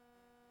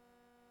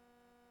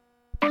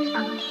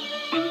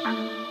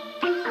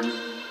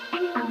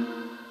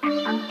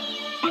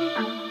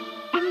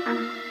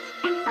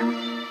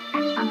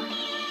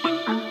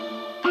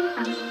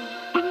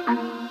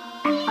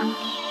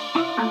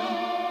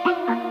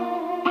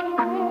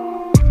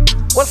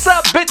What's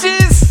up,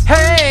 bitches?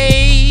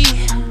 Hey!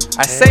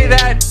 I say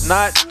that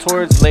not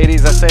towards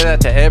ladies. I say that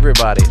to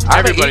everybody.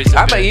 Everybody's a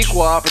I'm an bitch.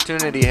 equal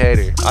opportunity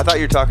hater. I thought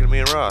you were talking to me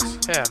and Ross.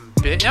 Yeah,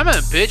 I'm a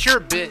bitch. You're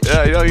a bitch.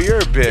 Yeah, yo, you're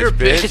a bitch, You're a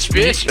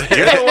bitch.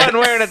 You're the one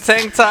wearing a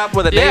tank top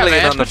with an Yeah, alien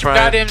man. on the Put your front.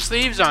 goddamn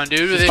sleeves on,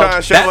 dude. Just trying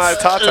to show my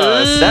That's-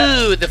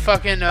 tatas. Ooh, the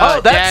fucking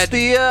Oh, that's Dad,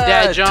 the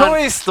Dad John.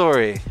 Toy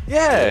Story.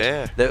 Yeah.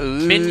 Yeah.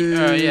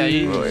 The Yeah,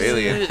 you. Oh,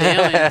 alien. The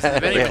aliens. The The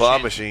vending claw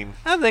machine.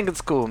 machine. I think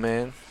it's cool,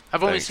 man.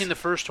 I've only Thanks. seen the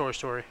first Toy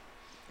Story.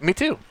 Me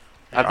too.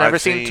 I've I've never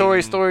seen Toy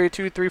seen- Story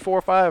 2, 3,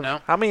 4, 5.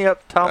 No. How many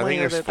up? How I many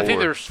think are there's there? I think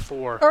Four. there's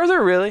 4. Are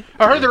there really?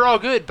 I heard they're all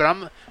good, but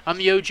I'm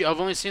the OG. I've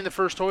only seen the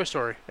first Toy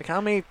Story. Like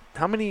how many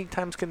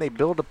times can they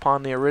build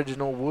upon the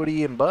original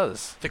Woody and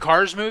Buzz? The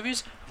Cars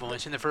movies, I've only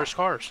seen the first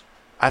Cars.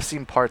 I've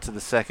seen parts of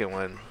the second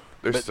one.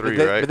 There's but, three, but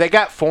they, right? But they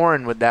got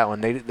foreign with that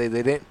one. They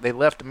didn't. They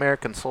left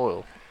American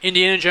soil.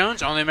 Indiana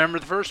Jones, I only remember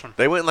the first one.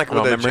 They went like I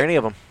don't with remember any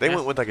of them. They Yeah.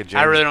 went with like a James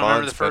I really don't Bond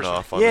remember the first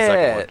one. spinoff on the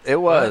second one. It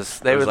was.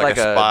 They It was was like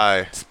a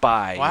spy.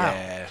 Spy. Wow.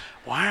 Yeah.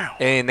 Wow.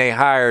 And they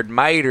hired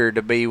Mater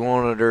to be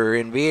one of their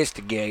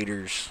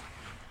investigators.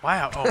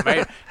 Wow. Oh,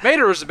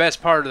 Mater was the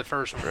best part of the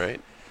first one.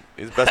 Right?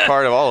 He's the best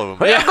part of all of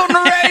them. Welcome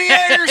to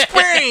Radiator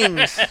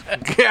Springs.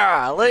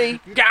 Golly.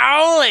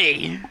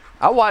 Golly!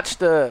 I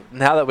watched now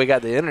that we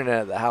got the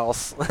internet at the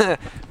house,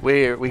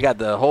 we got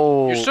the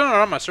whole. You're still not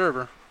on my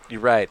server. You're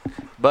right,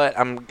 but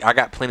I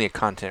got plenty of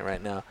content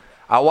right now.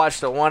 I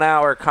watched a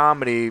 1-hour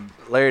comedy,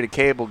 Larry the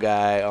Cable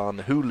Guy on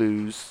the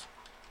Hulu's,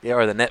 yeah,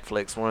 or the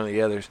Netflix, one of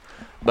the others.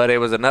 But it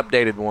was an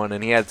updated one,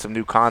 and he had some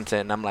new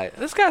content. And I'm like,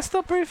 this guy's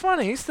still pretty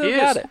funny. He still He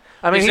got is. it.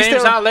 I mean, His he's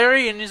name's still not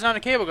Larry, and he's not a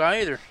cable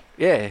guy either.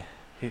 yeah.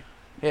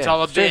 It's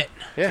all a sure. bit.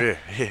 Yeah.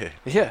 Yeah.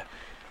 Yeah.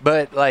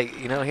 But, like,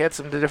 he had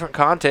some different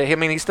content. I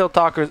mean, he still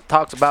talks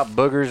about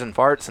boogers and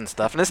farts and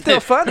stuff, and it's still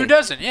funny. Who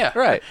doesn't? Yeah.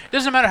 Right.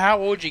 Doesn't matter how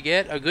old you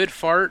get, a good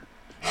fart,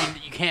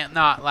 you can't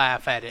not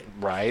laugh at it.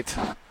 Right.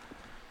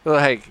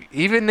 Like,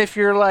 even if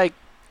you're, like,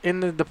 in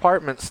the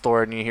department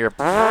store and you hear,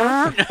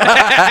 like,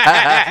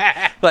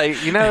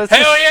 it's Hell just,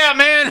 yeah,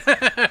 man!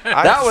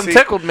 that one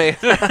tickled me. I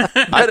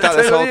thought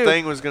this whole you.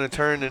 thing was going to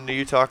turn into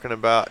you talking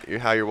about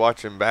how you're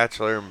watching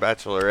Bachelor and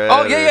Bachelorette.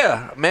 Oh,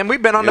 yeah. Man,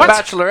 we've been on What? The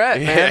Bachelorette,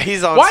 Yeah, man.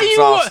 he's on Why some you?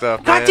 soft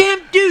stuff, man. Goddamn,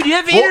 dude, you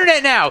have the Well,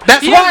 internet now.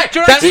 that's You why- have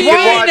DirecTV that's He why-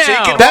 can watch, he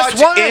now. can That's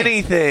watch why.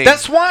 anything.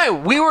 That's why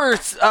we were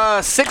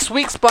 6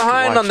 weeks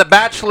behind Watch. on The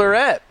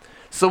Bachelorette.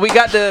 So we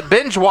got to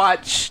binge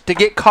watch to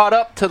get caught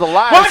up to the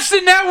live. Watch the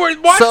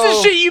network. Watch So-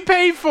 the shit you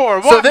paid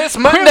for. So this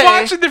Monday, quit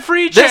watching the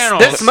free channels.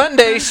 This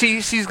Monday,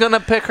 she's gonna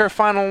pick her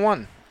final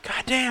one.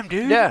 Goddamn,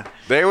 dude. Yeah,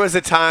 There was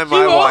a time You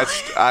I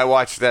are-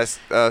 watched that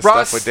Ross,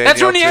 stuff with Danielle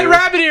That's when he had too.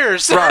 rabbit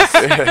ears. Ross,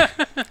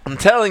 I'm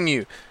telling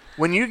you,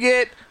 when you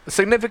get a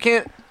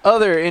significant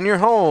other in your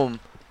home,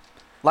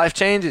 life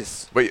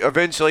changes. But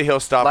eventually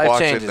he'll stop Life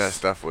watching changes. that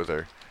stuff with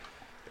her.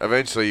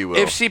 Eventually you will.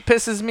 If she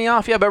pisses me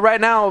off, yeah. But right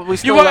now we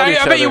still You, love I each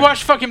bet other. you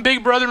watched fucking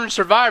Big Brother and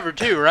Survivor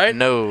too, right?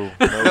 No.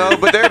 no,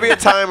 but there'll be a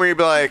time where you'll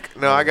be like,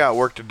 no, I got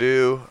work to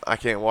do. I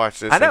can't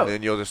watch this. I know. And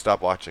then you'll just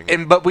stop watching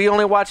it. But we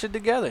only watch it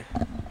together.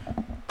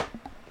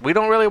 We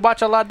don't really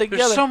watch a lot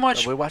together. so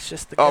much- but we watch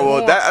this together.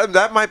 Oh, well,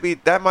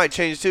 that might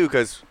change too,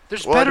 because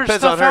There's it better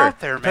depends stuff on her. out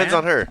there, Depends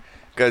man. on her.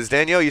 Because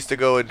Danielle used to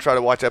go and try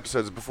to watch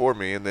episodes before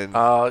me, and then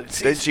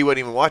then she wouldn't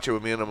even watch it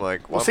with me, and I'm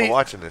like, why am I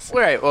watching this?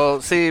 Right.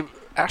 Well, see,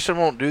 Action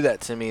won't do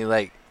that to me.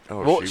 Like,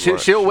 Oh,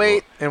 she'll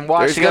wait and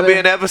watch. There's gonna be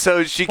an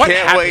episode she What can't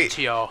happened wait.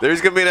 to y'all? There's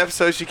gonna be an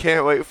episode she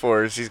can't wait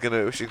for. And she's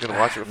gonna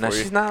watch it for No, you.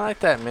 she's not like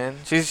that, man.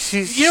 She's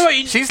You know what,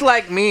 she's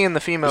like me in the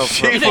female.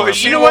 She front. You know, won't-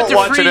 she you know what? won't To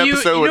watch free an you,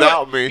 episode you know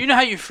without what, me. You know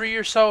how you free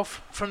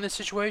yourself from this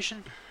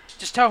situation?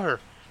 Just tell her.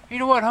 You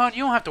know what, hon?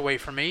 You don't have to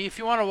wait for me. If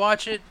you want to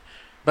watch it,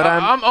 But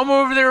I'm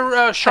over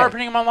there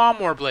sharpening my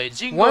lawnmower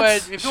blades. You can go Once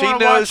ahead if you She want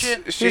to watch knows.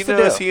 it. She Here's the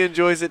knows deal. he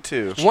enjoys it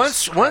too.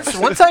 once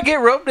I get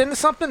roped into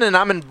something and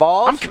I'm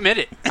involved, I'm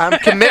committed. I'm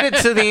committed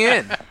to the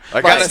end. I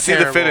gotta Like, see the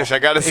terrible. finish. I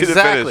gotta see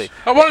Exactly. the finish.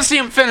 I want to see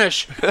him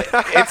finish.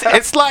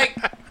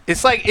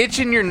 It's like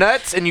itching your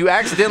nuts and you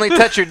accidentally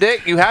touch your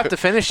dick. You have to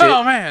finish it.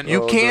 Oh, man.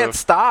 You Oh, can't no.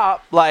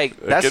 stop. Like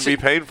It that's can be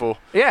painful.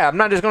 yeah. I'm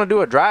not just gonna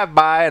do a drive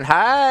by and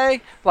hi.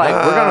 Like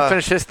we're gonna Ah.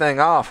 finish this thing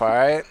off. All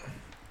right,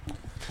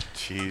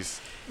 Jeez.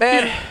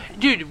 man.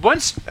 Dude,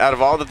 once Out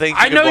of all the things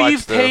I you know could watch,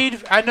 you've though,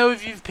 paid. I know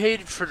you've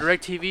paid for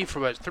DirecTV for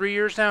what 3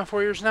 years now,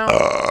 4 years now,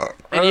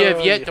 and you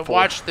have yet to 4.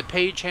 watch the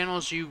paid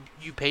channels you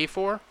pay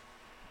for.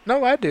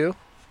 No, I do.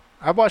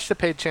 I watch the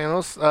paid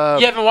channels. You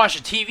haven't watched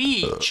a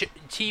TV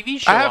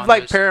show. I have on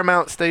like this.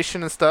 Paramount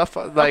Station and stuff.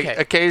 Like Okay.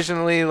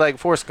 occasionally, like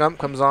Forrest Gump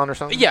comes on or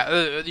something.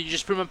 Yeah, you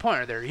just proved my point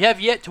right there. You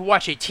have yet to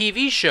watch a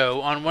TV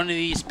show on one of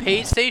these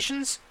paid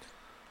stations.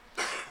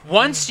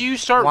 Once you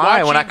start Why?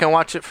 watching, When I can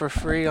watch it for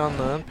free on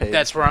the unpaid.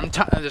 that's where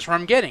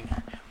I'm getting.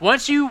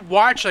 Once you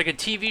watch like a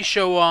TV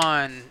show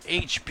on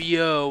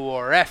HBO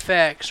or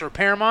FX or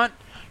Paramount,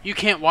 You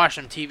can't watch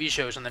them TV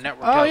shows on the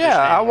network. Oh television yeah,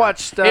 anymore. I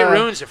watched. It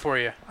ruins it for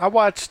you. I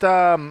watched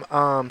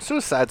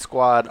Suicide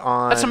Squad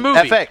on That's a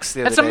movie. FX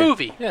the other That's a day.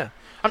 movie. Yeah.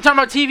 I'm talking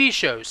about TV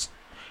shows.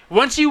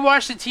 Once you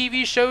watch the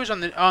TV shows on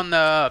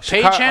the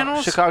paid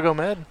channels, Chicago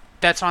Med.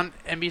 that's on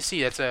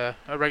NBC. That's a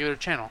regular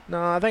channel.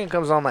 No, I think it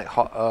comes on like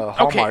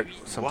Hallmark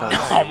sometimes.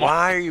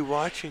 Why are you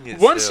watching it?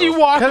 Once still? you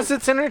watch, Because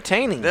it's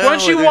entertaining. No,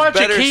 once you there's watch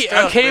better a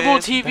stuff, cable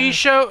man. TV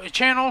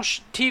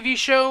TV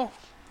show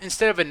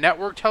instead of a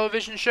network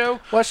television show,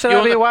 What should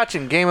I be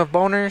watching? Game of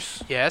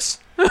Boners? yes.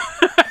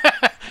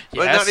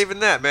 But not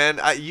even that, man.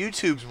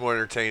 YouTube's more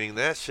entertaining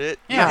than that shit.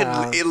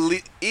 Yeah. You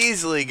can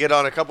easily get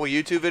on a couple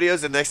YouTube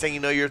videos, and next thing you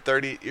know, you're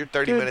 30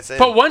 minutes in.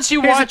 But once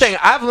you Here's watch, the thing.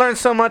 I've learned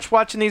so much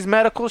watching these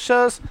medical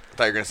shows. I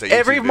thought you were gonna say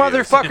Every YouTube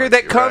videos. motherfucker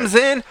that You're comes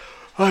right. in,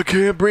 I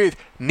can't breathe.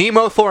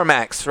 Nemo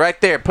Thorax, right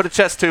there. Put a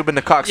chest tube in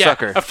the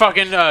cocksucker. a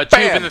fucking tube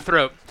Bam. in the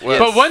throat. Well,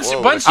 but once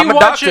whoa. once I'm you a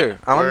watch doctor.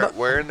 it,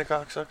 Where in the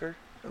cocksucker?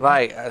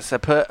 Like I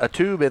said, put a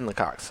tube in the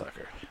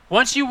cocksucker.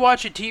 once you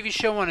watch a TV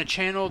show on a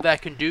channel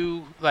that can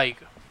do like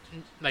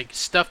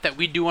stuff that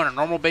we do on a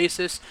normal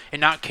basis and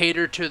not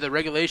cater to the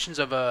regulations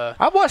of a.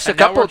 I watched a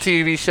couple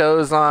TV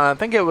shows on. I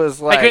think it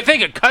was Like I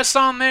think a cuss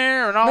on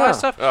there and all No. that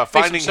stuff. Makes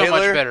Finding them so Hitler?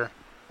 much better.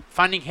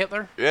 Finding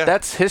Hitler. Yeah.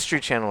 That's History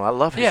Channel. I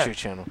love Yeah. History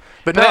Channel.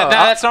 But But no,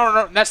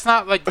 that's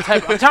not like the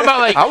type. I'm talking about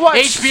like I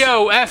watched-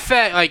 HBO,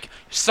 FX, like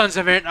Sons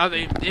of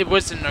Anarchy. It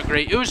wasn't a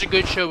great. It was a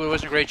good show, but it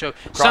wasn't a great show.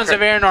 Sons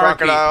of Anarchy.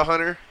 Crocodile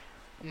Hunter.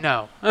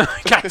 No. God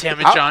damn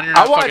it, John. You're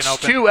I not fucking watched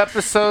open. 2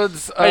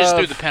 episodes. I just of-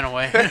 threw the pen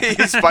away.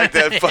 He spiked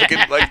that fucking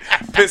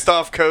pissed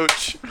off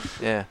coach.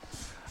 Yeah,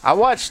 I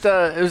watched.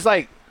 It was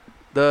like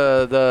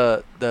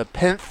the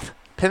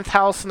Penth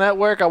House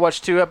Network. I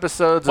watched 2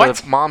 episodes What?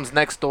 of Mom's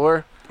Next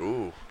Door.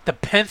 Ooh. The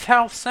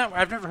Penthouse Network?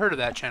 I've never heard of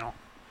that channel.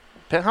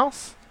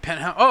 Penthouse?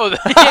 Penthouse. Oh,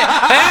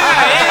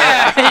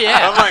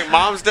 yeah. I'm like,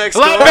 Mom's Next A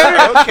Door. lot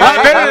better, Okay.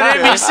 lot better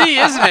than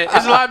NBC, isn't it?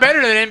 It's a lot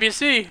better than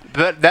NBC.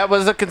 But that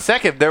was a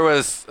consecutive. There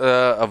was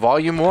a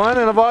volume 1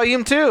 and a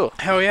volume 2.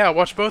 Hell yeah,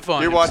 watch both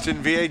volumes. You're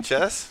watching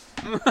VHS?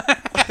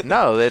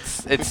 No,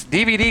 it's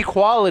DVD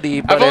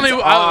quality, but I've only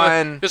it's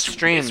on it's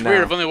stream It's now.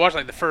 weird. I've only watched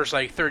like the first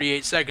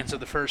 38 seconds of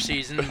the first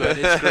season, but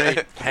it's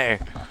great. Hey.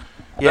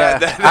 Yeah,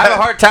 That- I have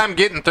a hard time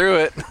getting through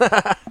it.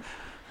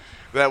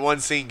 That one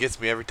scene gets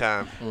me every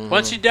time.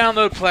 Once you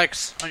download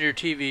Plex on your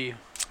TV,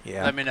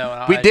 Yeah. let me know.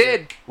 And I'll We add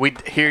you.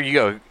 did. Here you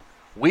go.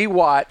 We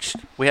watched.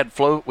 We have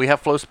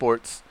Flow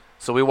Sports,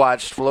 so we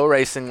watched Flow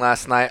Racing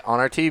last night on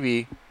our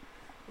TV.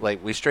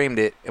 Like we streamed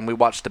it, and we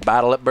watched the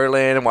Battle at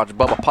Berlin and watched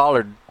Bubba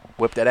Pollard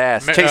whip that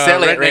ass. Chase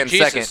Elliott Redneck ran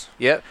Jesus. second.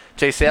 Yep.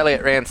 Chase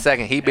Elliott ran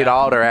second. He beat Yeah.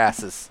 all their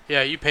asses.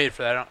 Yeah, you paid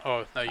for that.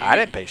 Oh no, I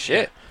didn't pay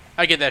shit.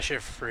 I get that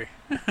shit for free.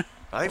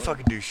 I ain't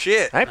fucking do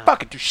shit. I ain't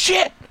fucking do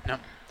shit.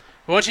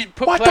 Once you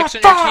put What Plex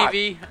the on fuck?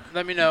 your TV,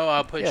 let me know.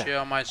 I'll put Yeah. you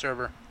on my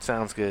server.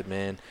 Sounds good,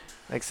 man.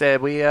 Like I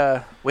said, we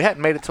hadn't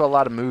made it to a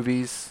lot of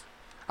movies.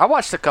 I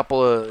watched a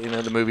couple of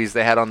the movies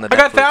they had on the. I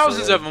got Netflix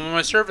thousands or of them on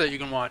my server that you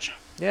can watch.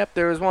 Yep,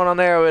 there was one on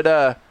there with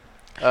Adam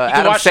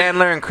watch it-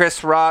 Sandler and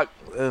Chris Rock,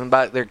 and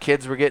about their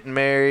kids were getting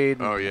married.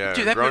 Oh, yeah.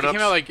 Dude, that movie came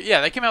out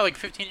that came out like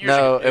 15 years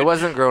No, ago. dude. it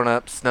wasn't Grown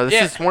Ups. No, this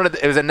Yeah. is one of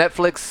it was a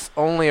Netflix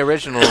only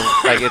original.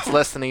 Like it's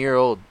less than a year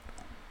old.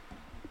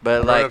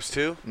 But like Grown-ups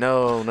too?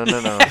 no.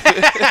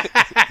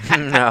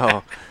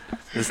 No.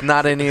 It's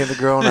not any of the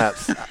Grown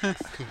Ups.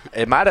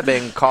 It might have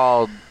been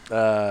called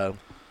The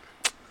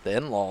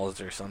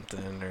In-Laws or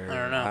something, or I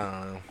don't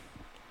know.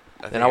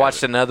 Then I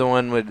watched another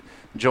one with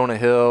Jonah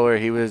Hill where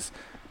he was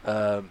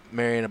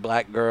marrying a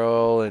black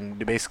girl and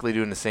basically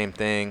doing the same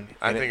thing.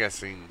 I And think I've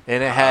seen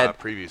and it had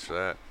previews for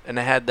that. and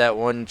it had that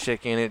one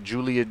chick in it,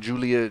 Julia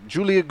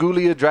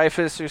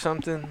Dreyfus or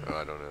something. Oh,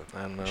 I don't know.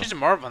 I don't know. She's a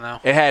Marvel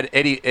now. It had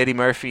Eddie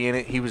Murphy in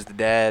it. He was the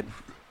dad.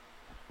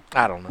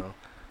 I don't know.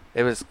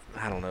 It was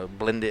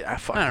blended. I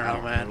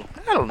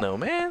don't know,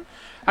 man.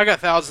 I got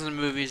thousands of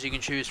movies you can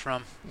choose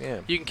from. Yeah.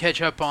 You can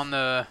catch up on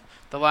the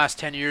last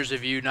 10 years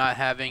of you not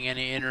having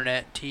any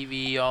internet,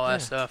 TV, all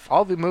that stuff.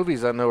 All the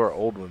movies I know are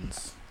old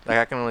ones. Like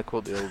I can only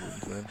quote the old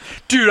ones, man.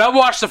 Dude, I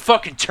watched the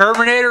fucking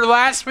Terminator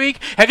last week.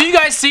 Have you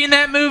guys seen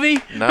that movie?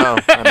 No,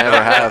 I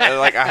never have.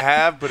 I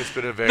have, but it's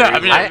been a very No, I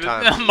mean, long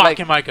time. I'm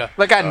mocking Micah.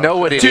 Like I know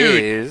what it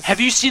Dude, is. have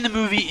you seen the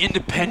movie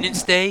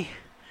Independence Day?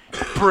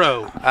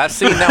 Bro. I've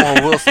seen that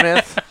one, Will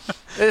Smith.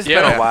 It's been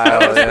Yeah. a while.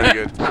 That was yeah. pretty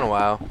good. It's been a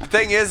while. The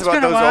thing is about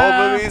been a those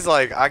while. old movies,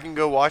 like I can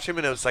go watch them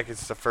and it's like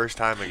it's the first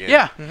time again.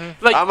 Yeah.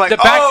 Like I'm like, the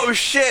back, oh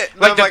shit!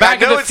 And like I'm the I Back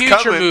know of the it's Future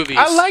coming. movies.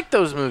 I like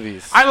those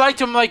movies. I liked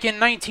them like in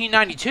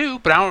 1992,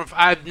 but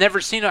I've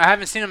never seen them. I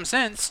haven't seen them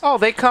since. Oh,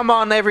 they come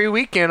on every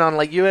weekend on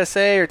like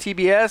USA or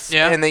TBS.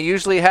 Yeah. And they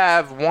usually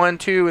have 1,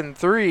 2, and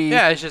 3.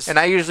 Yeah, it's just And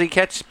I usually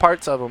catch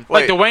parts of them.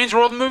 like Wait. the Wayne's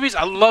World movies.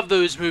 I love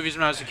those movies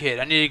when I was a kid.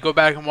 I need to go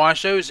back and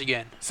watch those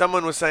again.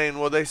 Someone was saying,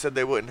 well, they said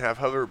they wouldn't have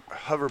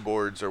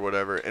hoverboards boards or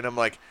whatever, and I'm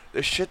like,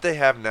 the shit they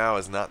have now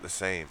is not the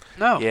same.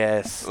 No.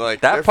 Yes.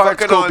 Like that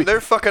part's cool. They're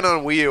fucking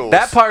on wheels.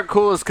 That part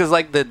cool is because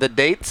like the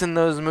dates in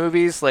those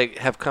movies like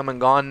have come and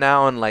gone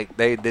now, and like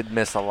they did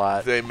miss a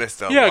lot. They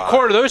missed a lot. Yeah, a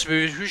quarter of those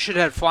movies, we should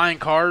have flying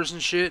cars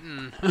and shit.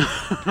 And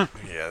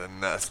yeah, then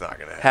that's not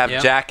gonna happen.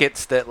 Have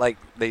jackets that like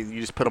you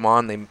just put them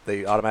on,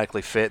 they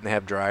automatically fit, and they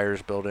have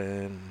dryers built in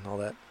and all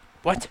that.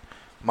 What?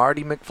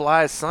 Marty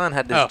McFly's son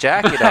had this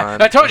jacket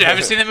on. I told you I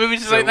haven't seen that movie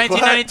since like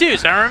 1992,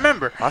 so I don't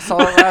remember. I saw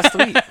it last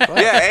week.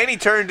 Yeah, and he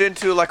turned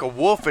into like a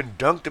wolf and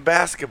dunked a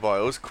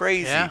basketball. It was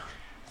crazy. Yeah.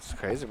 It's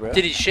crazy, bro.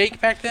 Did he shake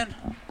back then?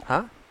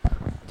 Huh?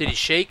 Did he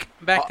shake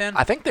back then?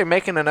 I think they're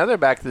making another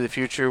Back to the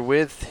Future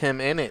with him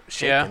in it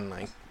shaking. Yeah.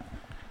 Like,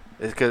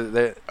 it's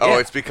because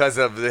it's because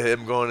of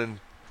him going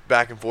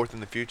back and forth in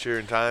the future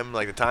in time.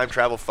 Like the time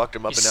travel fucked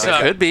him up. And now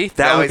could be.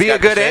 That would be a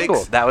good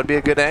angle. That would be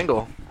a good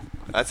angle.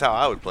 That's how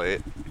I would play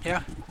it.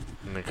 Yeah.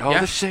 All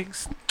the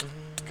shakes.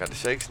 Got the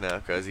shakes now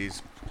because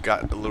he's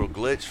got a little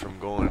glitch from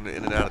going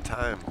in and out of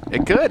time.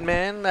 It could,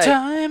 man. Like,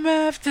 time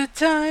after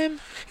time.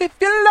 If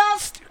you're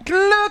lost, you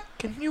can look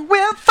and you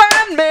will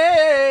find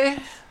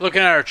me.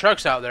 Looking at our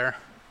trucks out there.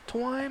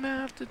 Time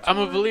after time. I'm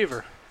a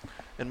believer.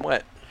 In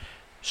what?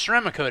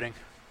 Ceramic coating.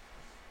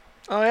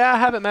 Oh, yeah, I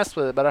haven't messed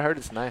with it, but I heard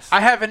it's nice.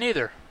 I haven't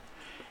either.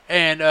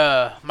 And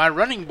my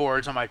running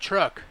boards on my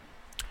truck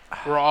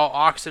were all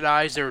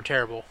oxidized. They were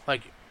terrible.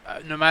 Like,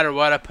 no matter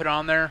what I put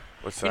on there.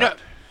 What's that? You know,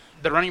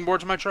 the running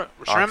boards on my truck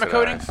were ceramic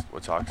coating.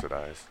 What's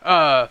oxidized?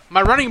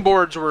 My running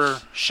boards were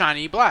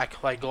shiny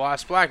black, like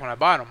gloss black when I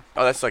bought them.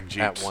 Oh, that's like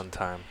Jeeps. At one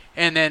time.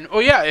 And then,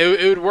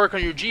 it would work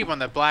on your Jeep on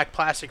the black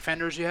plastic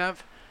fenders you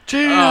have.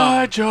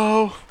 G.I.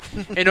 Joe.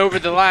 And over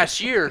the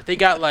last year, they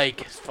got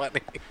like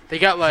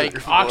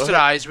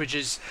oxidized, which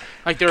is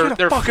like they're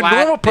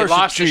flat. They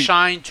lost the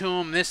shine to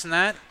them, this and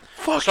that.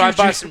 So I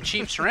bought some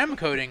cheap ceramic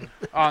coating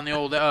on the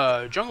old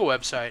Jungle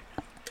website.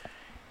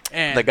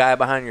 And the guy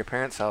behind your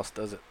parents' house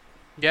does it.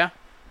 Yeah.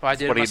 Well, I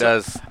did what it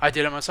myself. He does. I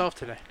did it myself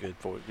today. Good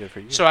for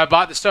you. So I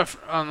bought the stuff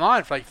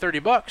online for like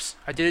 $30.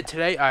 I did it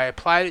today. I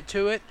applied it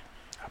to it.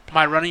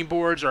 My running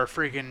boards are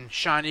freaking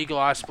shiny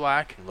gloss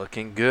black.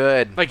 Looking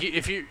good. Like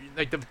if you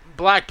like the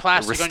black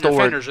plastic on your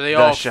fenders, are they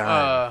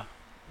all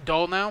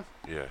dull now?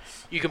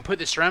 Yes. You can put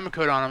the ceramic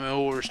coat on them, and it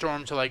will restore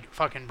them to like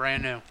fucking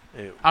brand new.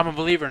 Ew. I'm a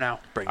believer now.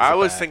 I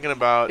was thinking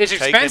about. It's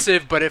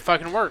expensive, but it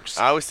fucking works.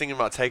 I was thinking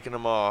about taking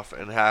them off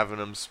and having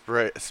them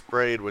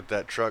sprayed with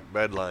that truck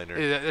bed liner.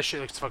 That shit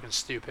looks fucking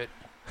stupid.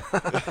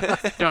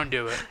 Don't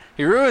do it.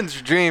 He ruins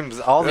your dreams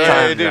all the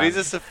time. Dude, he's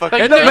just a fucking.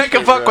 It doesn't make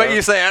a fuck what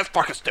you say. That's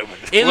fucking stupid.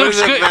 It what looks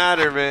does good. It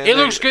matter, man? It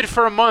looks good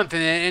for a month,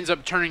 and then it ends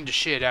up turning to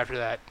shit after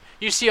that.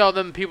 You see all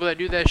them people that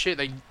do that shit,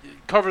 they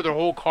cover their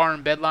whole car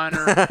in bed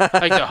liner,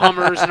 like the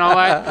Hummers and all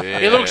that. Yeah.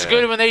 It looks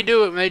good when they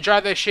do it. When they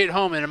drive that shit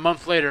home, and a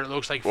month later, it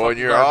looks like fucking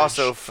you're garbage.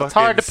 also fucking. It's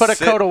hard to put a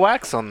coat of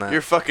wax on that.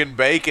 You're fucking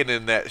baking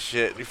in that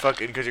shit. You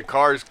fucking because your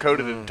car is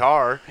coated in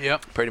tar.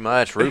 Yep. Pretty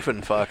much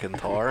roofing fucking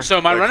tar.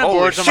 So my running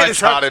boards on my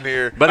truck. Hot in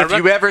here. But if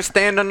you ever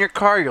stand on your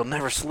car, you'll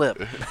never slip.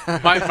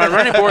 my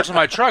running boards on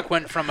my truck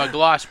went from a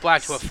gloss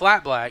black to a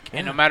flat black,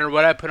 and no matter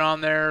what I put on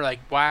there, like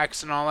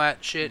wax and all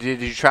that shit. Did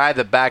you try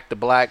the back to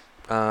black?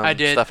 I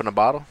did. Stuff in a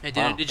bottle? It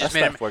did. Wow. It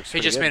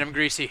just made them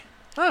greasy.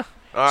 Huh.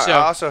 I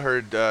also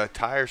heard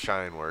tire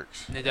shine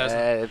works. It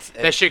doesn't.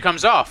 That shit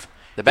comes off.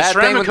 The bad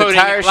thing with the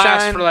tire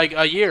shine for like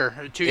a year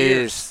or 2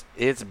 years.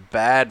 It's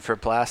bad for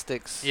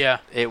plastics. Yeah.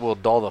 It will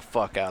dull the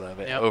fuck out of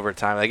it over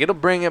time. Like it'll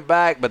bring it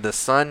back, but the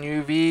sun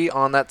UV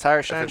on that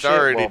tire shine it's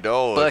already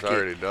dull. It's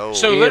already dull.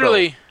 So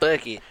literally,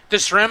 the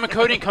ceramic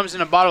coating comes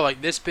in a bottle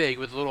like this big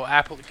with a little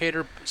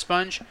applicator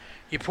sponge.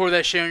 You pour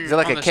that shit on your. Is it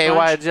like a KY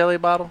sponge. jelly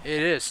bottle?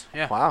 It is.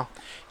 Yeah. Wow.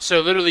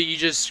 So literally, you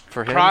just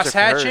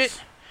cross-hatch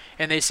it,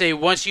 and they say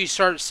once you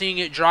start seeing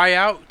it dry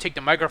out, take the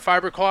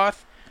microfiber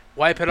cloth,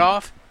 wipe it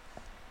off,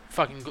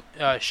 fucking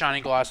shiny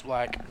gloss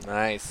black.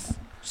 Nice.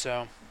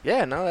 So.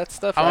 Yeah, no, that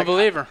stuff. I'm a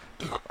believer.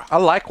 I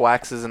like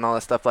waxes and all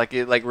that stuff. Like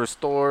it, like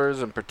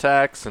restores and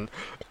protects, and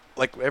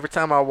like every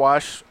time I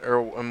wash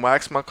and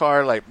wax my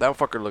car, like that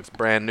fucker looks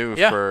brand new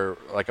for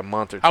like a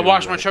month or two. I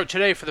washed my truck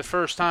today for the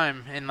first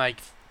time in like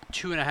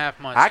 2.5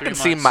 months. I can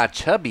see my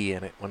chubby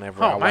in it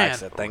whenever I wax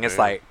that thing. It's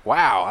like,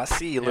 wow, I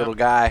see you, little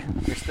guy.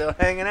 You're still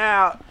hanging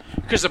out.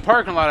 Because the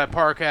parking lot I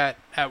park at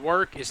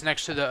work is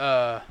next to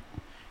the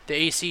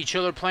AC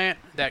chiller plant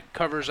that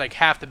covers like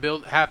half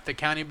the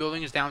county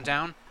buildings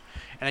downtown.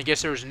 And I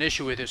guess there was an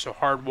issue with it, so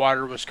hard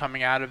water was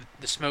coming out of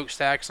the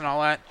smokestacks and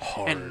all that,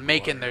 and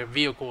making the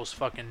vehicles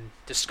fucking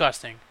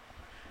disgusting.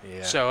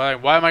 Yeah. So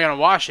like, why am I gonna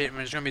wash it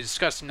when it's gonna be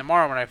disgusting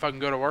tomorrow when I fucking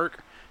go to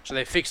work? So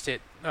they fixed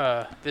it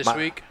this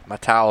week. My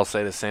towels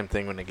say the same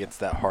thing when it gets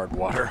that hard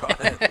water on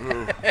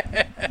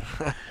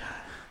it.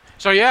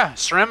 So yeah,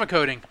 ceramic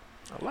coating.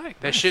 I like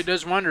that shit.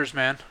 Does wonders,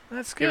 man.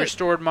 That's good. It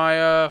restored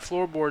my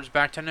floorboards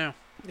back to new.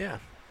 Yeah.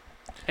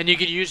 And you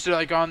could use it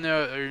like on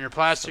your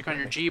plastic on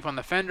your Jeep on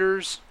the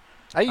fenders.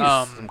 I use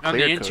some on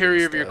the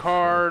interior of your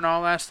car and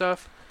all that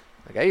stuff.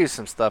 Like I use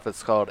some stuff.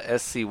 It's called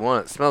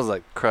SC1. It smells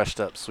like crushed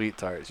up sweet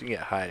tarts. You get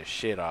high as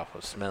shit off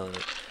of smelling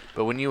it.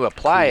 But when you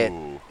apply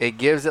it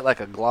gives it like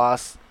a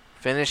gloss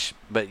finish,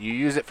 but you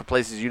use it for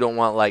places you don't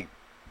want like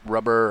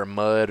rubber or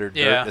mud or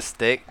dirt to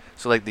stick.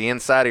 So like the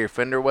inside of your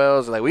fender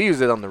wells, like we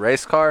use it on the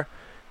race car,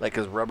 like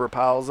 'cause rubber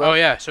piles up. Oh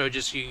yeah, so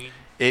just you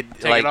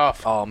take like, it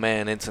off. Oh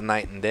man, it's a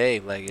night and day.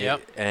 Like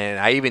and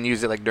I even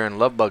use it like during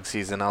love bug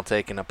season. I'll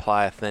take and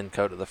apply a thin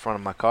coat to the front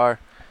of my car,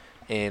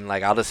 and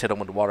like I'll just hit them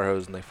with the water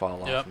hose and they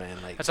fall off,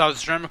 man. Like that's how the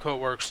ceramic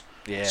coat works.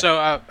 Yeah. So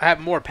I have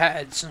more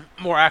pads,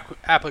 more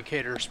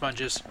applicator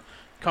sponges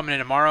coming in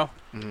tomorrow,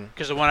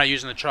 because the one I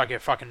use in the truck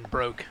it fucking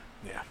broke.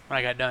 Yeah. When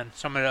I got done,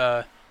 some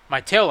of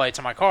my taillights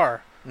on my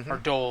car are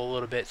dull a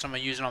little bit, so I'm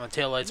gonna use it on the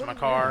taillights of my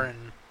car.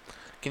 And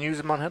can you use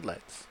them on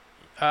headlights?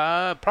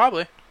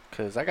 Probably.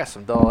 Cause I got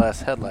some dull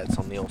ass headlights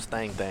on the old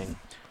Stang thing.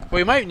 Well,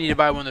 you might need to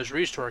buy one of those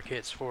restore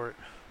kits for it.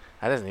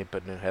 I just need to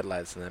put new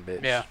headlights in that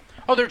bitch. Yeah.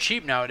 Oh, they're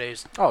cheap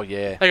nowadays. Oh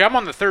yeah. Like I'm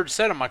on the third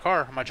set of my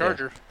car, my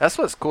Charger. Yeah. That's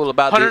what's cool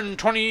about $120,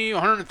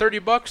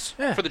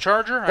 $130 for the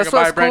Charger. That's I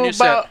can buy a brand cool new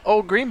set. about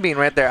old Green Bean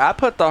right there. I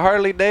put the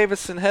Harley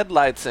Davidson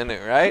headlights in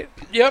it, right?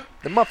 Yep.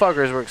 The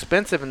motherfuckers were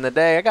expensive in the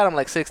day. I got them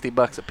like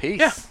 $60 a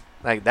piece. Yeah.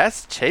 Like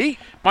that's cheap.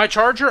 My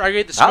Charger, I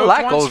get the smoke I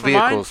like ones old for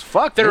vehicles. Mine.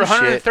 Fuck They're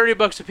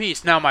 $130 a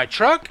piece. Now my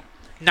truck,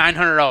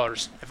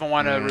 $900 if I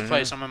want to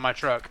replace them in my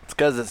truck. It's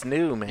 'cause it's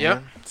new, man.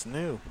 Yep. It's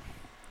new.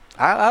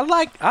 I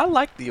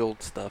like the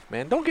old stuff,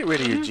 man. Don't get rid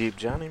of your Jeep,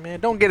 Johnny,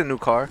 man. Don't get a new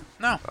car.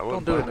 No. I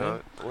wouldn't Don't do plan it, on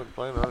it. I wouldn't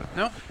plan on it.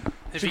 No.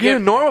 If you get a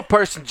normal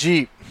person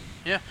Jeep.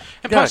 Yeah.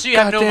 And plus you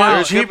have no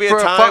miles. Jeep for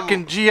a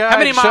fucking GI. How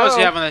many miles do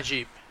you have on that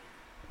Jeep?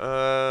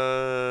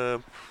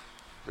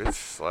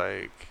 It's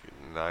like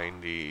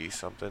 90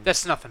 something.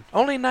 That's nothing.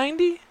 Only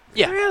 90?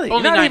 Yeah. Really?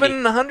 Only You're not 90.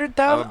 even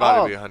 100,000? I'm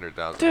about to be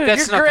 100,000. Dude,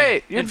 That's you're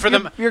nothing. great.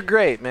 And You're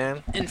great,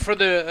 man. And for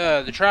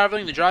the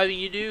traveling, the driving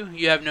you do,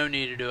 you have no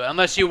need to do it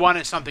unless you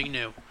wanted something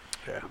new.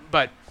 Yeah.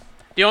 But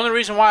the only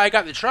reason why I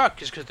got the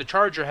truck is because the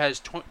Charger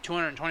has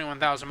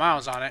 221,000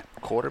 miles on it.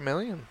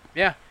 250,000.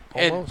 Yeah.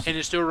 Almost. And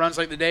it still runs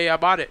like the day I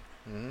bought it.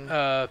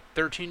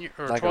 13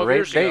 or like 12 a rape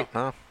years date,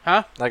 ago.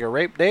 huh? Like a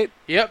rape date?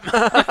 Yep.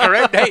 A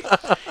rape date.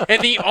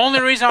 And the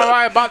only reason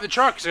why I bought the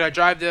truck is I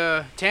drive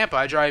to Tampa.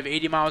 I drive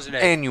 80 miles a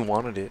day. And you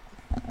wanted it.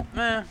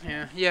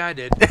 Yeah, I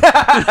did.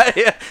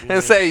 Yeah.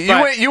 And say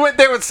you went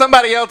there with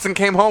somebody else and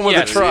came home with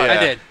a truck. I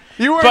did.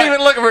 You weren't even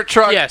looking for a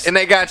truck, and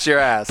they got your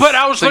ass. But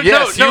I was looking.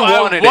 I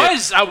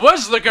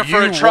was looking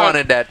for a truck. You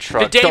wanted that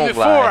truck. The day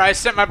before, I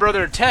sent my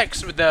brother a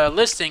text with the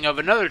listing of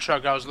another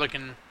truck I was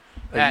looking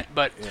at.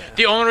 But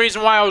the only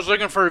reason why I was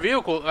looking for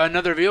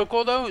another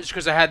vehicle though, is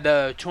because I had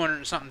the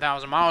 200-something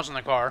thousand miles in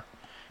the car.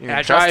 You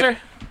trust her?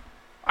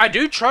 I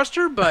do trust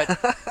her, but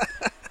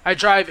I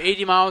drive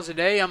 80 miles a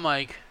day. I'm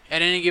like,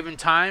 at any given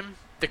time,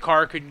 the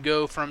car could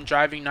go from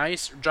driving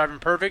nice, or driving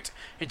perfect,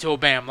 until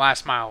bam,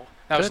 last mile.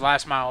 That was the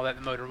last mile that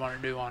the motor wanted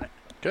to do on it.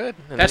 Good.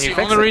 And that's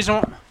the only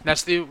reason. I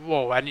still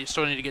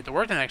need to get to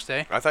work the next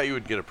day. I thought you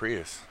would get a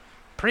Prius.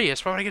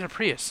 Prius? Why would I get a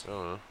Prius? I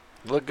don't know.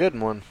 Look good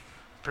in one.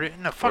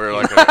 No, fuck or you.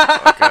 like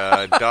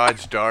a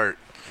Dodge Dart.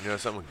 You know,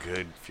 something with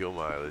good fuel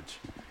mileage.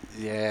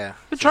 Yeah.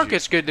 The truck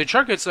gets good. The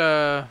truck gets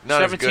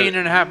 17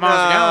 and a half miles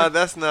a gallon.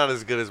 That's not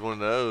as good as one of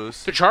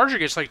those. The Charger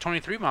gets like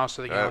 23 miles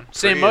to the gallon.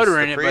 Same motor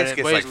in it, but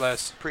it weighs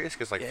less. Prius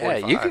gets like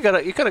 45. Yeah, you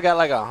could have got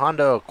like a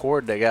Honda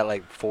Accord that got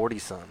like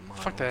 40-something miles.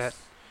 Fuck that.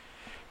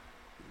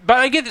 But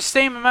I get the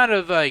same amount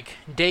of like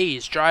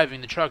days driving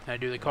the truck than I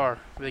do the car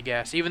with the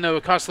gas. Even though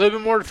it costs a little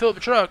bit more to fill up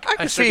the truck.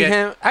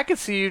 I could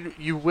see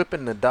you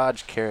whipping the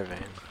Dodge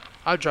Caravan.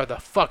 I'd drive the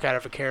fuck out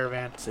of a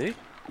Caravan. See?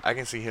 I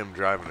can see him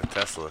driving a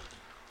Tesla.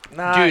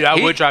 Nah, dude, I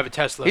would drive a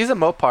Tesla. He's a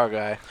Mopar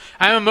guy.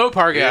 I'm a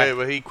Mopar guy. Yeah,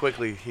 but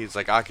he's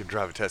like, I could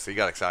drive a Tesla. He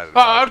got excited.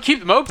 I would keep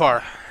the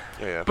Mopar.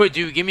 Yeah. But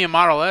dude, give me a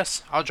Model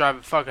S. I'll drive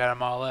the fuck out of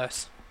Model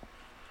S.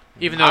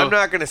 Even though I'm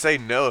not gonna say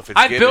no if it's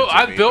I've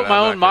built my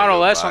own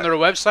Model S on their their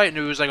website and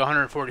it was like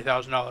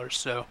 $140,000.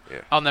 So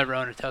I'll never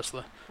own a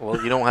Tesla.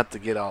 Well, you don't have to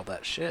get all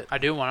that shit. I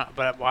do want,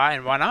 but why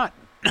and why not?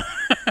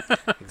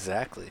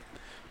 Exactly.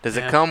 Does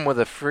it come with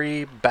a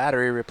free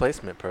battery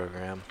replacement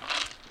program?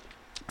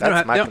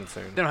 That's my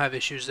concern. They don't have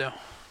issues though.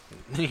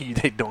 They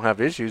don't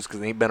have issues because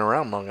they ain't been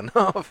around long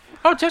enough.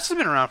 Oh, Tesla's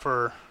been around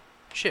for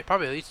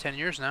probably at least 10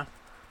 years now.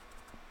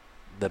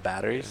 The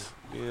batteries?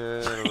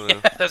 Yeah, I don't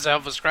know. That's a hell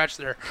of a scratch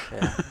there.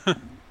 Yeah.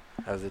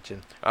 I was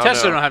itching.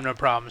 Tesla don't have no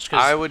problems.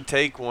 I would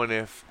take one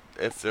if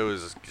it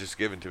was just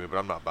given to me, but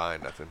I'm not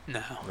buying nothing.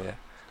 No. Yeah.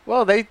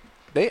 Well,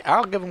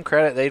 I'll give them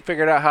credit. They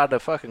figured out how to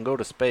fucking go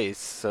to space.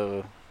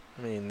 So,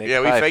 I mean, we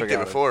faked it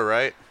before,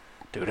 right?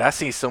 Dude, I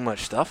see so much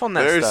stuff on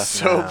that There's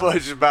stuff. There's so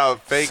much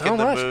about faking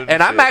the moon.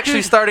 And I'm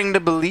actually starting to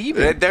believe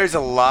it. There's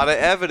a lot of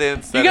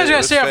evidence. You guys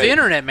gotta stay off the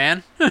internet,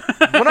 man.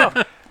 Well,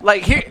 no.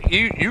 Like, here,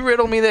 you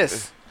riddle me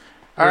this.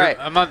 All right.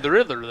 I'm not the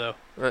Riddler, though.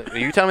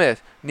 You tell me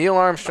this. Neil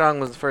Armstrong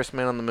was the first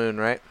man on the moon,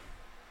 right?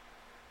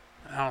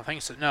 I don't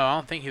think so. No, I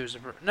don't think he was the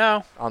first.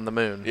 No. On the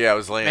moon. Yeah, it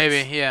was Lance.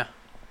 Maybe, yeah.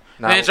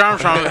 Lance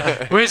Armstrong.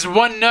 His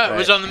one nut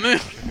was on the moon.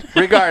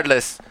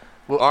 Regardless,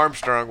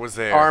 Armstrong was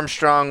there.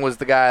 Armstrong was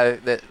the guy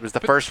that was the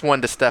first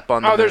one to step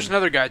on the moon. There's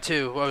another guy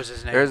too. What was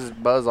his name? There's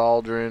Buzz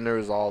Aldrin. There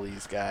was all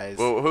these guys.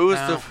 Well, who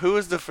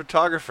was the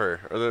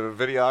photographer or the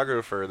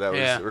videographer that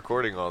was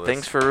recording all this?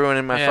 Thanks for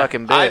ruining my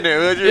fucking bit. I knew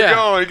where you're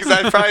going because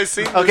I'd probably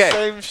seen the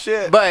same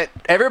shit. But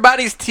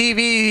everybody's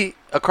TV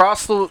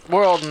across the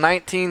world in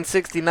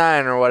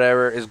 1969 or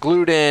whatever is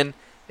glued in,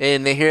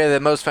 and they hear the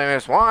most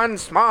famous "One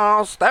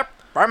small step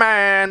for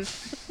man."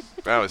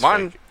 That was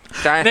one.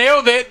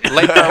 Nailed it.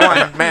 Later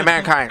one,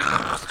 mankind.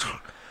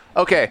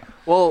 Okay,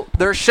 well,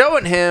 they're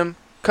showing him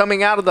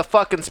coming out of the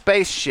fucking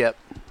spaceship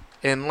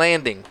and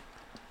landing.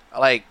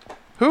 Like,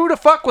 who the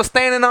fuck was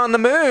standing on the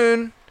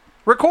moon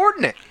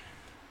recording it?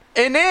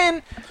 And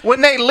then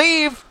when they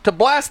leave to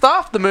blast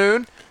off the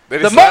moon, the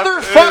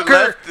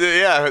motherfucker.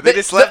 They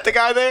just left the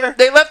guy there?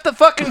 They left the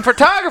fucking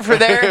photographer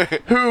there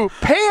who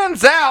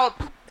pans out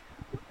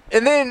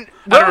and then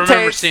rotates. I don't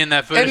remember seeing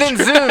that footage. And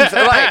then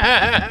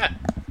zooms.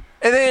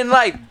 And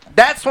then,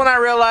 that's when I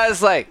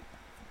realized, okay.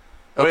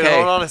 Wait,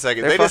 hold on a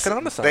second.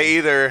 They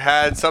either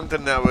had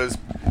something that was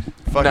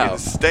fucking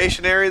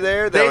stationary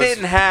there. They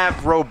didn't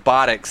have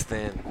robotics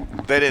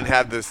then. They didn't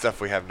have the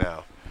stuff we have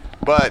now.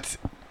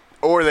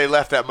 Or they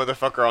left that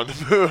motherfucker on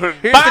the moon.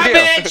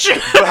 Bye, bitch!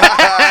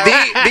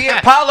 the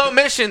Apollo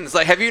missions.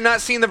 Have you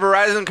not seen the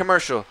Verizon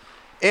commercial?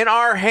 In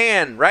our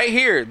hand, right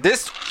here,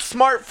 this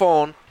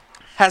smartphone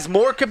has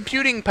more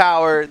computing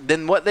power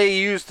than what they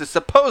used to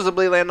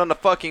supposedly land on the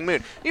fucking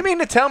moon. You mean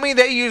to tell me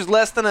they used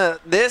less than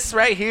this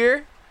right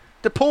here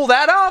to pull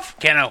that off?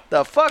 Cano.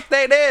 The fuck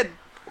they did.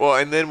 Well,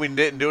 and then we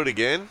didn't do it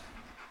again?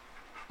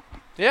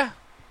 Yeah.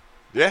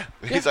 Yeah.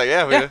 He's like,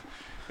 yeah.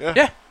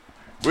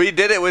 We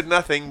did it with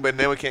nothing, but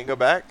then we can't go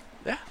back?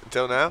 Yeah.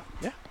 Until now?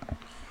 Yeah.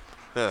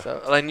 Huh.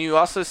 So, and you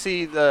also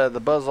see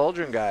the Buzz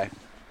Aldrin guy.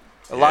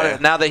 A lot of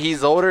now that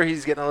he's older,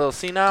 he's getting a little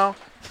senile.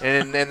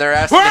 And they're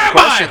asking him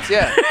questions,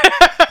 yeah.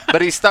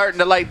 But he's starting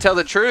to tell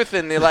the truth,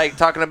 and they're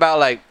talking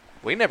about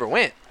we never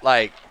went,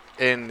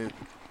 and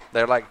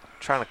they're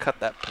trying to cut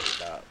that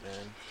part out,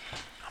 man.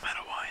 I'm out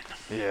of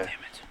wine. Yeah. Damn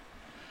it.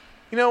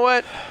 You know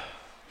what?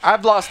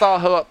 I've lost all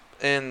hope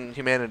in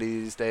humanity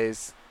these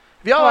days.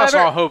 Have y'all lost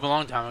all hope a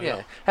long time ago.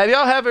 Yeah. Have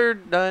y'all ever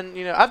done?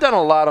 I've done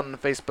a lot on the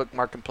Facebook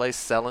Marketplace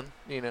selling.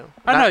 I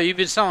know you've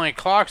been selling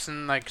clocks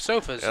and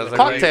sofas. Yeah,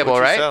 clock table,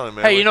 right? Selling,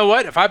 hey, you know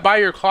what? If I buy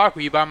your clock,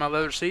 will you buy my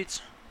leather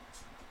seats?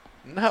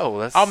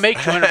 No, I'll make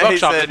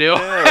 $200 off the deal.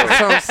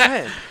 That's what I'm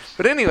saying.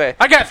 But anyway,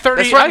 I got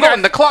 30. That's where I'm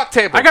going, the clock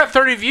table. I got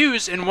 30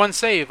 views and 1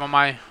 save on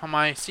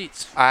my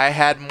seats. I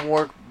had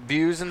more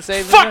views and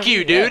saves. Fuck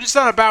you, dude! Yeah. It's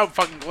not about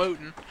fucking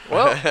gluten.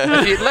 Well,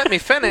 if you'd let me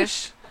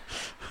finish,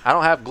 I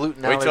don't have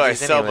gluten allergies. Wait till I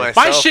sell anyway.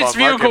 myself My shit's on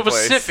vehicle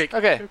Pacific.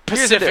 Okay,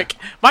 Pacific.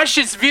 My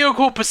shit's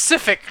vehicle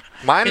Pacific.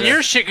 Mine and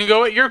your shit can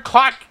go at your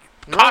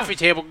coffee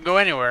table can go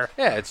anywhere.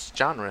 Yeah, it's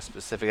genre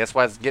specific. That's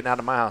why it's getting out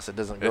of my house. It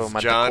doesn't go in my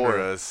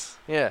genres.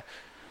 Decor. Yeah.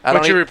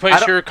 But you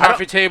replace your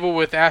coffee table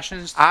with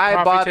Ashton's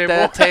I bought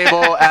that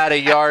table at a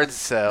yard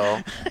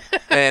sale,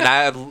 and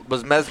I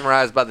was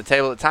mesmerized by the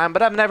table at the time,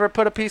 but I've never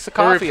put a piece of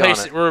coffee on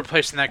it. We're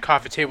replacing that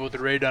coffee table with the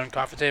Ray Dunn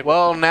coffee table.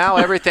 Well, now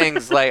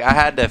everything's I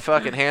had to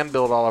fucking hand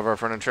build all of our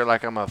furniture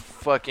like I'm a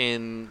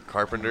fucking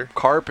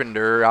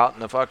carpenter out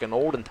in the fucking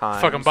olden times.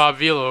 Fucking Bob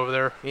Vila over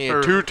there.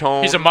 Yeah,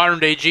 two-tone. He's a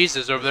modern-day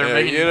Jesus over there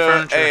making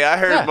furniture. Hey, I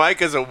heard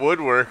Mike is a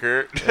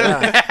woodworker.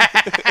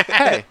 Yeah.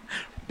 Hey.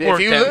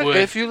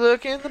 If you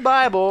look in the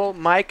Bible,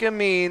 Micah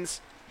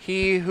means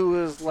he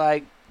who is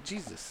like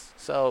Jesus.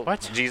 So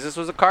what? Jesus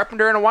was a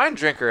carpenter and a wine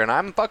drinker, and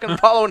I'm fucking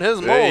following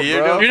his mold,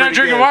 bro. You're not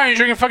drinking wine. You're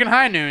drinking fucking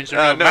High Noons.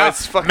 No,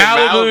 it's fucking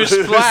Malibu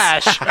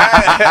Splash.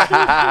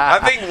 I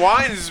think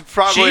wine's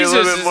probably Jesus a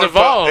little bit more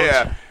evolved.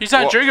 Yeah. He's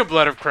not drinking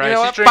blood of Christ. You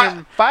know He's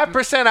drinking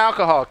 5%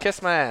 alcohol.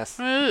 Kiss my ass.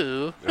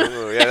 Ooh.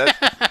 Yeah,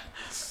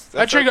 that's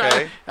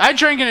I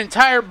drank an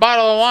entire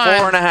bottle of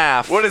wine.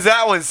 4.5. What does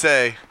that one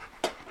say?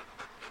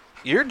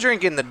 You're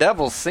drinking the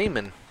devil's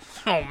semen.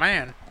 Oh,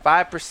 man.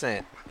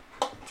 5%.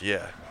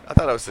 Yeah. I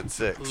thought I was at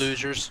 6.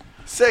 Losers.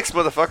 6,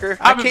 motherfucker.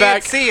 I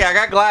can't see. I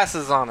got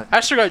glasses on it.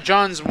 I still got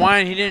John's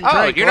wine. He didn't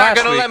drink. You're not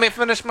going to let me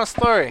finish my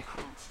story.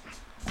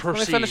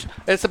 Proceed.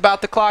 It's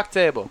about the clock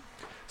table.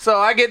 So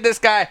I get this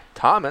guy,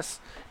 Thomas.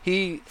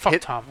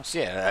 Thomas.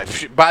 Yeah.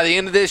 By the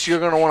end of this, you're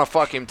going to want to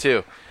fuck him,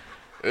 too.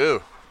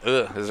 Ooh.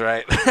 Ugh is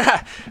right.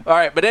 All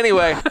right. But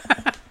anyway,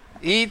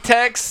 he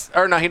texts.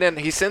 Or no, he didn't.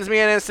 He sends me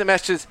an instant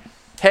message.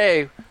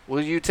 Hey,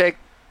 will you take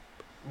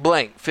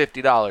blank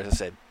 $50? I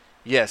said,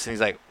 yes. And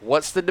he's like,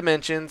 what's the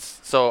dimensions?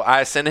 So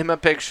I send him a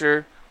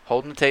picture,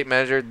 holding the tape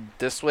measure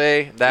this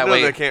way, that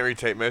way. They can't read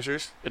tape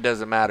measures. It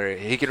doesn't matter.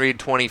 He can read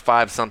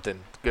 25 something.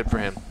 Good for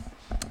him.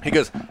 He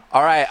goes,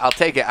 all right, I'll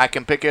take it. I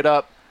can pick it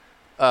up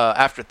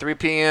after 3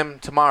 p.m.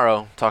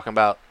 tomorrow, talking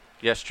about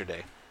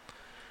yesterday.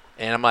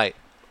 And I'm like,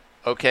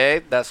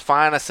 okay, that's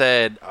fine. I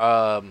said,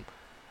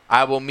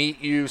 I will meet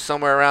you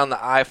somewhere around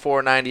the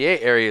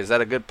I-498 area. Is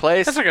that a good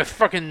place? That's like a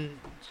fucking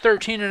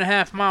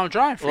 13.5 mile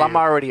drive for you. Well, I'm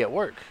already at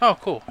work. Oh,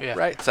 cool. Yeah.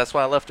 Right. So that's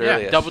why I left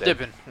early. Yeah, double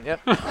dipping. Yep.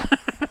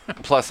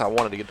 Plus, I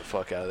wanted to get the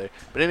fuck out of there.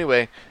 But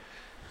anyway,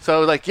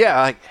 So like, yeah,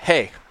 like,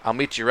 hey, I'll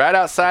meet you right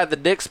outside the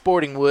Dick's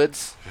Sporting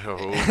Woods. Oh,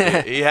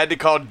 he had to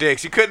call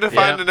Dick's. You couldn't have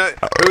found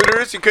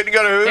Hooters. You couldn't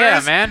go to Hooters.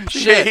 Yeah, man.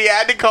 Shit. He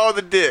had to call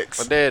the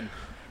Dick's. I did.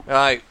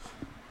 Like,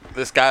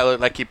 this guy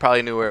looked like he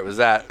probably knew where it was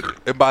at.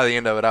 And by the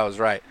end of it, I was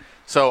right.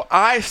 So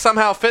I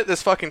somehow fit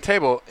this fucking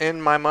table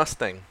in my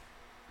Mustang.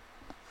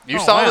 You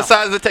saw the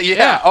size of the table.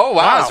 Yeah. Oh,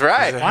 wow. That's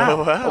right.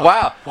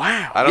 Wow.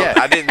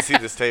 I didn't see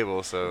this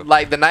table, so.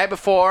 Like, the night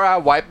before, I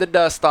wiped the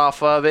dust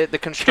off of it, the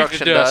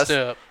construction dust.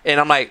 And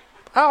I'm like,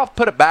 I'll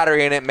put a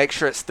battery in it, make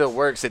sure it still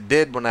works. It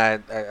did when I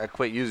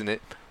quit using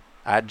it.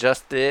 I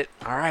adjusted it.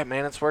 All right,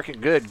 man, it's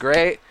working good.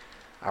 Great.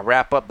 I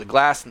wrap up the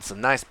glass in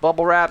some nice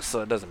bubble wrap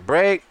so it doesn't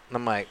break. And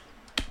I'm like,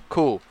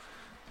 cool.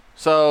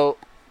 So,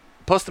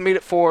 supposed to meet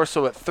at 4.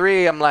 So at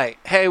 3, I'm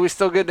like, hey, we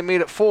still good to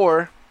meet at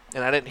 4.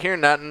 And I didn't hear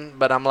nothing,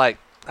 but I'm like,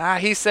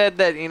 he said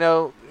that,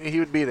 he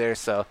would be there.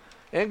 So,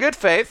 in good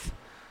faith,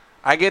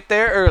 I get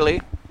there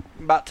early,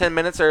 about 10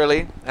 minutes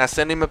early. I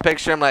send him a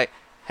picture. I'm like,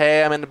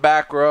 hey, I'm in the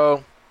back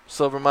row,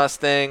 silver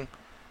Mustang.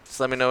 Just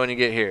let me know when you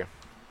get here.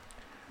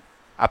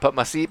 I put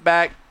my seat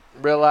back,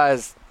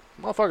 realized,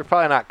 motherfucker's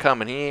probably not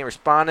coming. He ain't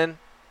responding.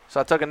 So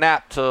I took a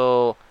nap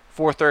till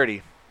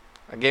 4:30.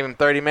 I gave him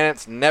 30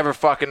 minutes, never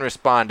fucking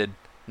responded.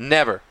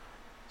 Never.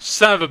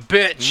 Son of a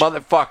bitch.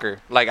 Motherfucker.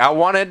 Like, I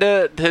wanted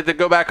to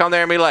go back on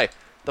there and be like,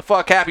 the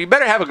fuck happened? You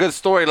better have a good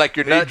story like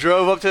you're nuts. He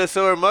drove up to the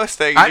silver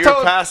Mustang and you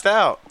were passed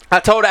out. I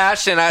told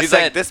Ashton, I said... He's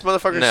like, this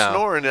motherfucker's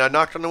snoring, and I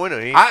knocked on the window.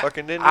 He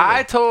fucking didn't.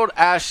 I told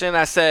Ashton,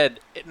 I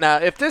said, now,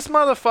 if this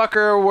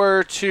motherfucker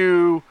were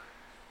to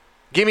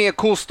give me a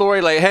cool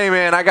story like, hey,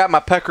 man, I got my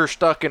pecker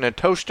stuck in a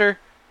toaster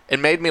and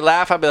made me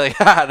laugh, I'd be like,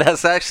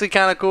 that's actually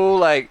kind of cool.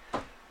 Like,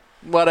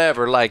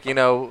 whatever. Like,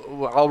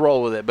 I'll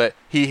roll with it. But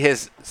he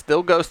has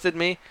still ghosted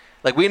me.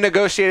 Like, we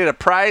negotiated a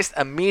price,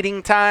 a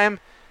meeting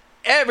time,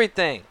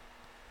 everything.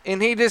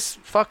 And he just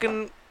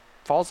fucking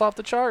falls off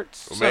the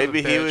charts. Well,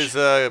 maybe he was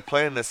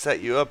planning to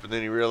set you up, and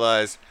then he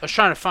realized... I was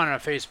trying to find it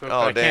on Facebook, but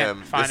I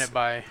can't find it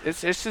by... It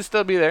should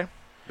still be there.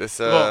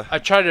 Well, I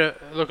tried to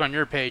look on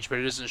your page, but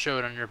it doesn't show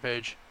it on your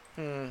page.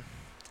 Yeah,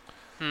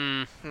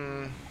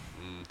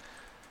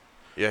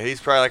 he's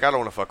probably like, I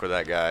don't want to fuck with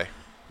that guy.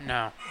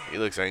 No. He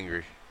looks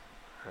angry.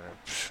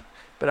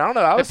 But I don't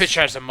know. That bitch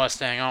has a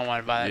Mustang. I don't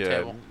want to buy that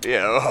table.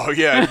 Yeah. Oh,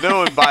 yeah. No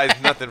one buys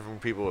nothing from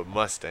people with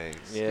Mustangs.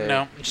 Yeah.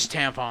 No, just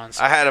tampons.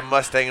 I had a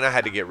Mustang, and I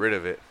had to get rid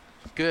of it.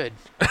 Good.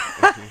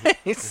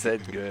 He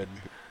said good.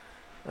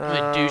 Only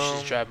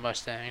douches drive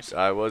Mustangs.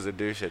 I was a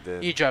douche at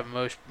then. You drive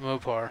a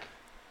Mopar.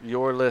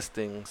 Your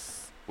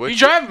listings. You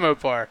drive a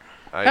Mopar.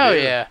 Hell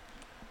yeah.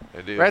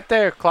 I do. Right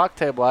there, clock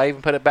table. I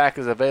even put it back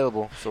as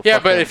available. So yeah,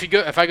 but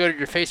if I go to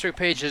your Facebook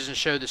page, it doesn't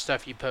show the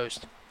stuff you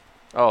post.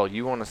 Oh,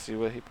 you want to see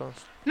what he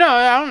posts? No,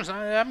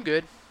 I'm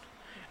good.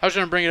 I was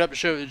gonna bring it up to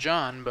show it to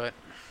John, but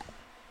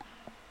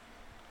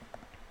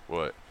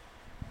what?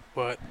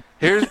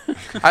 Here's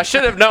I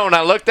should have known.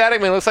 I looked at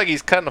him. It looks like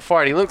he's cutting a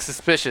fart. He looks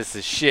suspicious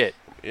as shit.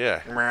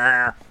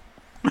 Yeah.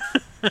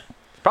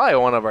 Probably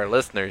one of our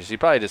listeners. He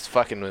probably just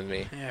fucking with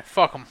me. Yeah,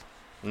 fuck him.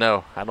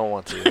 No, I don't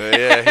want to.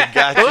 Yeah, he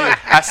got you. Look,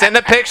 I sent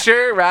a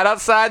picture right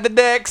outside the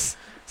Dick's.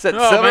 Said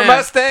silver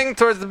Mustang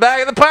towards the back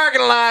of the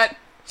parking lot.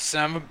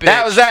 Son of a bitch.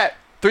 That was at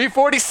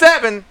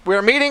 3:47. We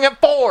were meeting at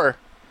 4.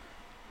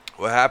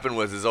 What happened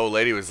was his old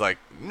lady was like,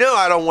 no,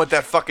 I don't want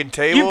that fucking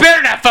table. You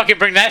better not fucking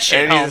bring that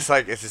shit and home. he's just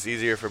like, it's just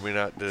easier for me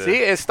not to. See,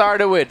 it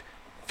started with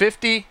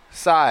 50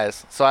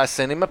 size. So I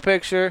sent him a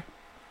picture.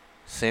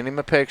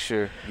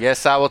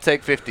 Yes, I will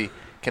take 50.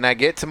 Can I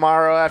get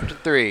tomorrow after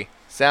 3?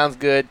 Sounds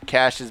good.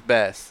 Cash is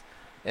best.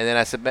 And then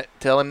I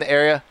tell him the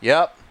area.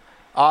 Yep.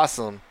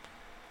 Awesome.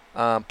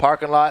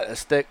 Parking lot,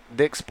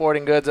 Dick's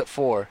Sporting Goods at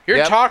 4.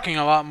 You're talking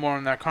a lot more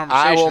in that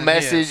conversation. I will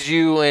message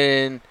you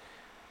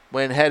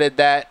when headed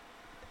that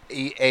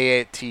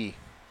EAT.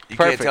 You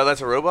can't tell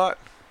that's a robot?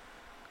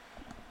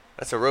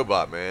 That's a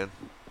robot, man.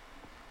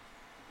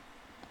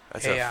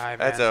 That's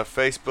a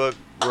Facebook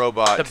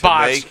robot.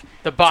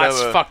 The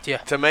bots fucked you.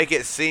 To make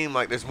it seem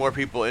like there's more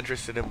people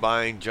interested in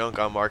buying junk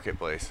on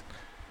Marketplace.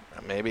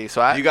 Maybe.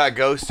 So you got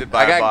ghosted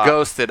by a bot. I got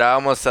ghosted. I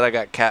almost said I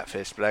got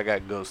catfished, but I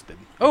got ghosted.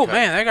 Oh,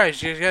 man, that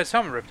guy's got his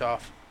helmet ripped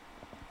off.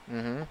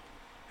 Mm-hmm.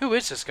 Who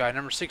is this guy,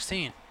 number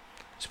 16?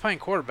 He's playing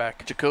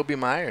quarterback. Jacoby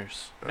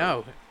Myers.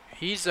 No,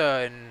 he's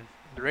in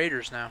the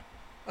Raiders now.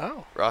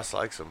 Oh. Ross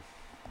likes him.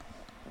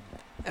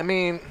 I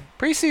mean,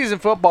 preseason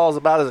football is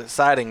about as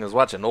exciting as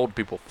watching old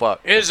people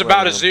fuck. It is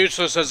about as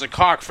useless as a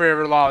cock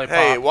favorite lollipop.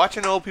 Hey,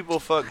 watching old people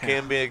fuck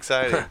can be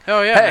exciting.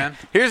 Oh yeah, man.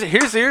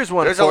 Here's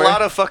one. There's a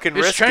lot of fucking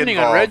risk trending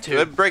involved. on RedTube.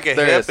 They'd break a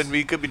hip and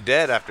we could be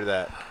dead after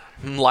that.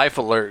 Life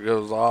alert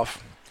goes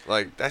off.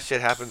 Like that shit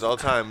happens all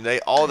the time.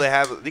 They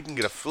can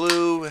get a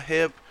flu, a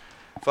hip,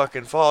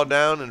 fucking fall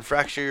down and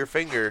fracture your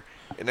finger.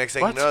 And next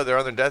thing you know, they're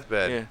on their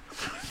deathbed. Yeah.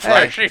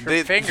 Fracture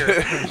your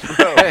finger.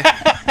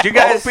 You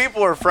guys, all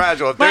people are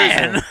fragile.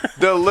 Man,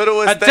 the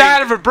littlest thing. I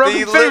died of a broken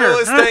finger. The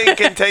littlest thing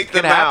can take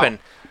them out.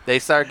 They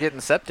start getting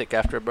septic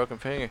after a broken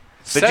finger.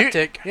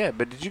 Septic?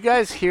 But did you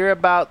guys hear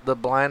about the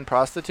blind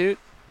prostitute?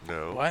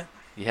 No. What?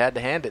 You had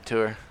to hand it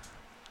to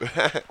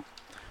her.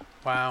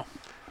 Wow.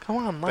 Come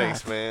on, laugh.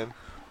 Thanks, man.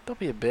 Don't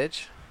be a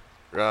bitch.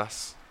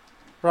 Ross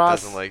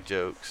Ross, doesn't like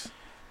jokes.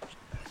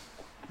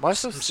 why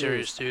so I'm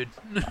serious, dude.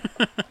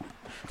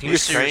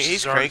 He's serious he's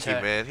as a heart cranky,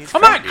 attack. man. He's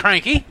I'm not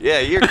cranky. Yeah,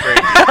 you're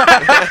cranky.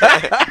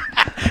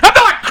 I'm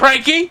not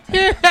cranky.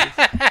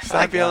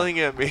 Stop yelling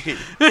at me.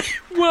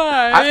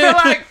 Why?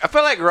 I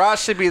feel like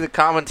Ross should be the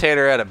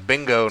commentator at a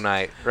bingo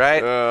night,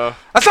 right?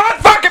 That's on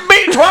fucking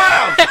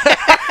B12.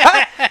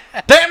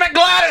 Damn it,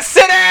 Gladys,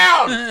 sit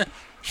down.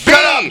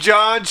 Shut up,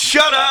 John.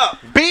 Shut up.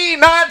 B,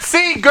 not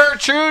C,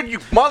 Gertrude, you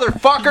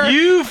motherfucker.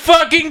 You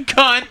fucking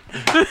cunt.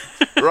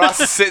 Ross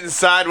is sitting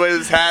sideways.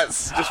 His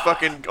hat's just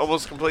fucking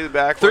almost completely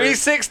backwards.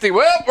 360.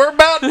 Well, we're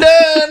about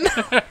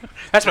done.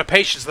 That's my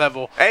patience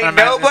level. when Ain't I'm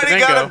at the nobody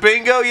got a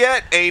bingo. bingo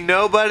yet? Ain't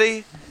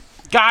nobody?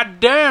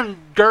 Goddamn,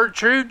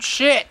 Gertrude,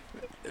 shit.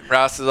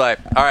 Ross is like,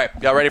 all right,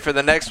 y'all ready for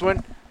the next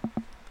one?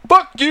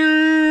 Fuck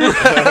you.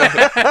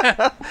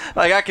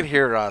 Like, I can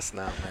hear Ross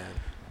now,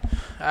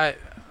 man.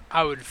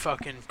 I would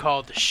fucking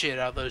call the shit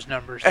out of those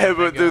numbers. And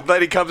the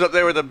lady comes up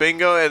there with a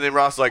bingo, and then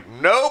Ross is like,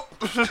 nope.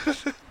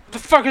 The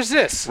fuck is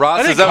this? I Ross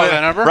didn't is, call over, that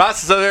number.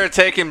 Ross is over there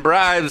taking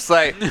bribes,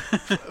 like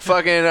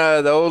fucking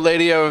the old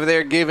lady over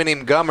there giving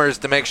him gummers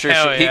to make sure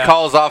Hell he yeah.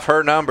 calls off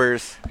her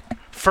numbers.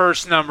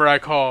 First number I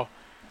call.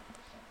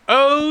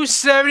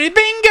 070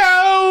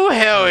 bingo!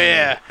 Hell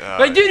yeah.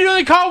 Like, dude, you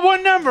only called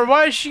one number.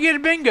 Why did she get a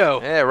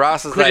bingo? Yeah,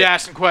 Ross is Quit like,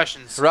 asking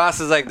questions. Ross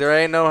is like, there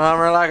ain't no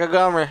Hummer like a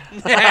gummer.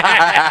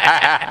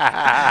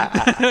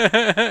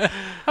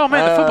 Oh,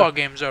 man, the football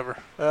game's over.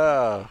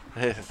 Oh,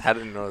 I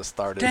didn't know it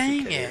started.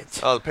 Dang Who cares? it.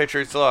 Oh, the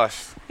Patriots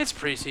lost. It's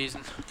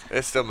preseason.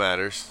 It still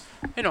matters.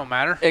 It don't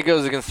matter. It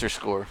goes against their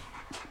score.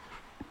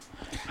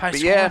 High But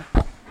score. yeah,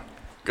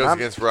 Goes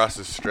against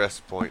Ross's stress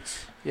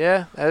points.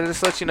 yeah, that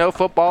just lets you know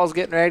football's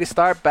getting ready to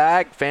start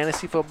back.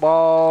 Fantasy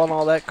football and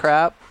all that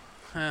crap.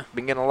 Huh.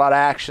 Been getting a lot of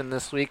action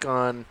this week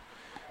on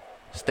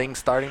things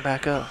starting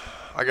back up.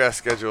 I got to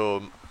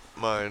schedule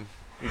mine.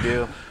 You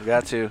do. You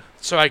got to.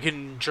 So I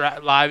can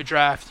live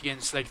draft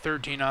against like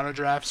 13 auto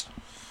drafts.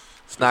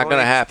 It's not going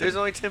to happen. There's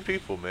only 10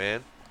 people,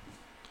 man.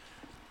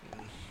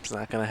 It's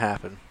not going to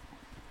happen.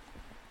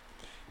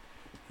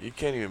 You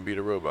can't even beat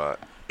a robot.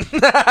 You're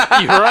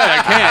right,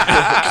 I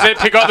can't. 'Cause they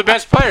pick all the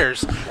best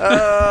players.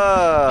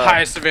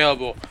 Highest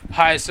available.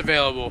 Highest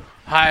available.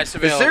 Highest Is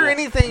available. there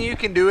anything you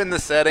can do in the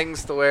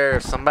settings to where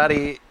if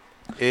somebody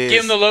is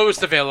Give them the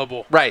lowest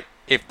available. right?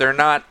 If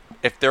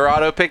they're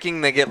auto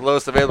picking, they get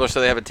lowest available, so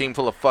they have a team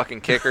full of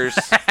fucking kickers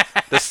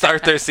to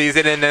start their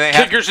season, and then they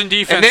have Kickers and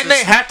defenses. and then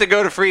they have to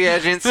go to free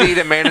agency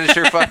to manage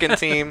your fucking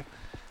team.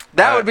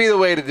 That would be the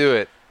way to do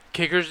it.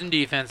 Kickers and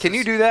defenses. Can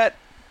you do that?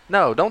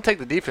 No, don't take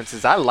the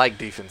defenses. I like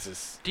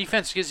defenses.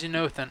 Defense gives you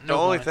no The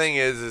only points. thing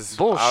is I would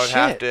Bullshit.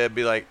 have to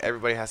be like,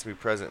 everybody has to be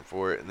present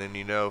for it, and then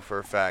you know for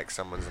a fact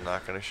someone's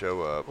not going to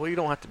show up. Well, you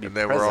don't have to be And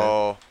then present. we're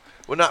all,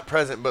 well, not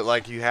present, but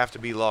like you have to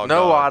be logged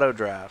no on. auto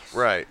drafts.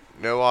 Right.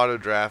 No auto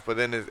draft, but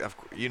then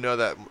you know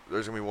that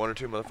there's going to be one or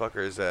two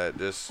motherfuckers that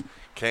just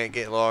can't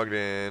get logged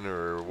in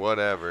or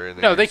whatever. And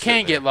No, they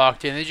can get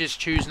locked in. They just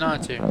choose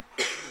not to.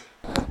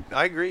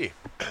 I agree.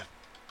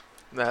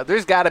 No,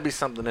 there's got to be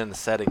something in the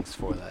settings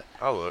for that.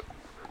 I'll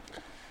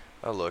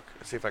look.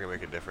 See if I can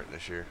make it different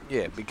this year.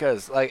 Yeah,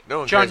 because like No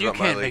one John, cares you about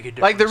my can't league. make a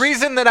difference. Like the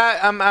reason that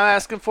I'm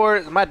asking for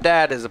it, my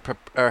dad is a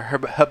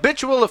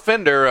habitual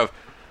offender of,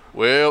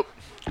 well,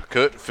 I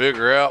couldn't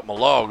figure out my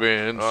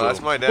login. Oh, so.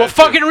 that's my dad. Well, too.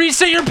 fucking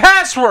reset your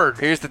password.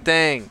 Here's the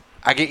thing,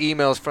 I get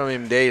emails from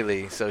him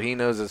daily, so he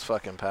knows his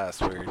fucking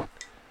password.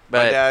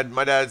 My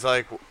But dad's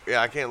like,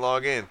 yeah, I can't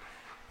log in,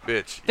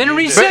 bitch. Then You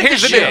reset did-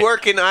 the you shit.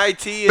 work in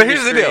IT But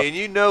here's the industry, deal. and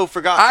you know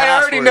forgot I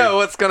password. already know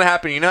what's gonna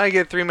happen. You know, how you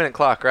get a 3-minute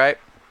clock, right?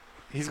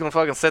 He's gonna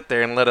fucking sit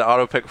there and let it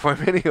auto pick for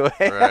him anyway.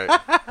 Right.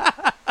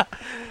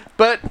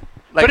 But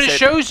like But I it said,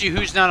 shows you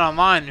who's not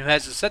online, who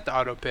has it set to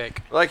auto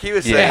pick. Like he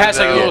was Yeah. saying. It has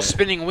like a though, little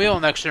spinning wheel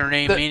next to their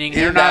name, the- meaning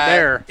either they're not that-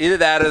 there. Either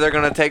that, or they're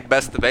gonna take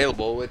best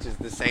available, which is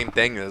the same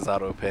thing as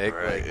auto pick.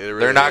 Right, Like, it really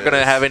they're not gonna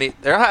is. have any.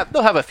 They'll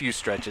have a few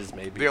stretches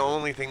maybe. The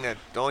only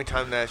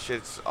time that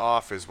shit's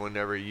off is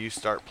whenever you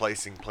start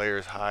placing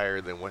players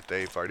higher than what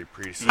they've already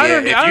pre-set. I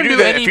don't do- I don't do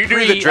that, any if you do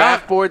pre- the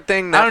draft board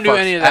thing, that I don't do fucks-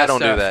 any of that I don't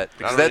do stuff. that I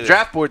because don't that either.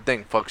 draft board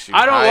thing fucks you.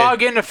 I don't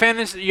log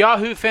into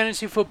Yahoo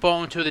Fantasy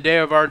Football until the day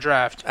of our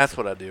draft. That's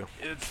what I do.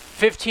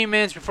 15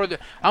 minutes before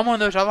I'm one of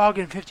those. I log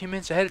in 15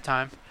 minutes ahead of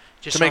time,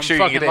 just To so make I'm sure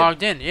you fucking get in.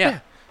 logged in. Yeah.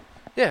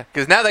 Yeah,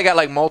 because now they got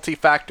like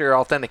multi-factor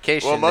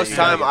authentication. Well, that most you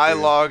gotta time get I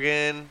through. log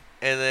in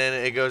and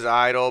then it goes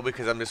idle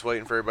because I'm just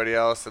waiting for everybody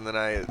else, and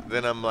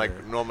then I'm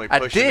like normally I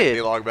pushing did. it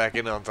to log back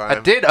in on time. I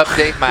did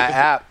update my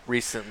app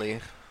recently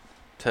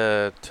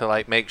to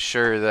like make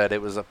sure that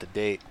it was up to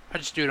date. I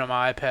just do it on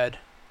my iPad.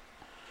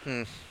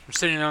 Hmm. I'm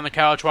sitting on the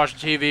couch watching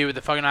TV with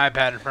the fucking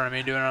iPad in front of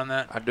me, doing it on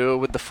that. I do it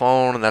with the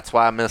phone, and that's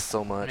why I miss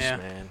so much, Yeah.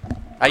 man.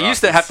 I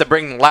used to have to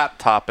bring the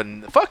laptop,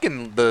 and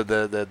fucking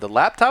the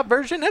laptop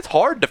version, it's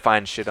hard to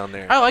find shit on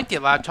there. I like the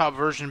laptop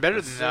version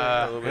better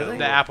than Really?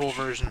 the Apple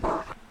version.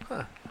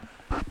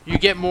 You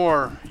get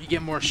more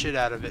shit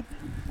out of it.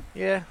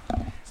 Yeah.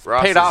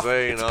 Ross paid is off.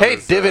 laying It's on paid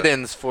his,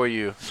 dividends for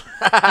you.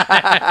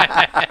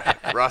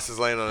 Ross is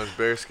laying on his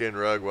bearskin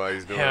rug while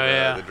he's doing Hell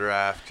yeah. the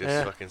draft, just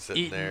Yeah. fucking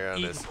sitting there on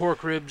Eating his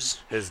pork ribs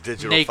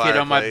digital naked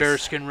fireplace. on my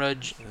bearskin rug.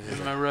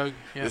 My rug.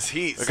 Yeah. This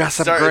heat. I got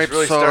some is grape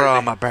really soda starting on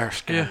to- my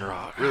bearskin Yeah.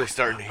 rock. Really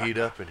starting to heat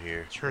up in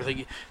here. It's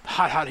really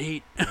hot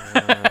heat.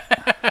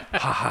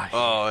 Hi.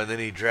 Oh, and then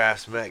he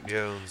drafts Mac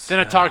Jones. Then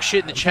I talk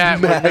shit in the chat.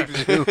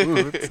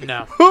 Mac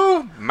No.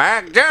 Who?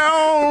 Mac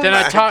Jones. Then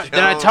I Mac talk.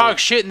 Then I Jones. talk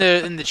shit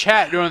in the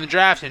chat during the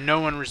draft, and no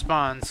one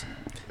responds.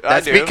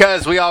 That's I do.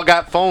 because we all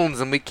got phones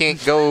and we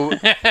can't go.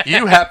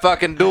 You have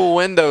fucking dual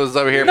windows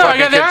over here. No, I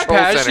fucking got the control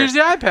iPad. Just center. use the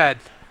iPad,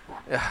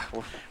 Yeah.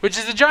 which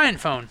is the giant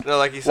phone. No,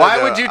 like you said.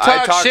 Why would you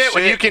I talk shit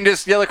when you can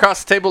just yell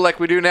across the table like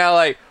we do now?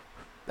 Like,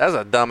 that's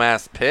a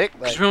dumbass pick.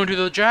 Because Like, we don't do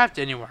the draft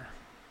anywhere.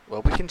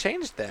 well, we can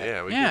change that.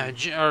 Yeah, we Yeah,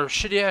 can. our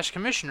shitty ass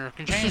commissioner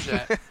can change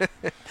that.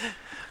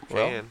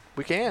 Well, Can.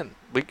 we can.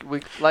 We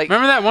like.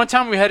 Remember that one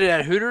time we had it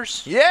at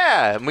Hooters?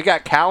 Yeah, and we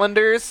got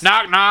calendars.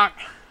 Knock knock.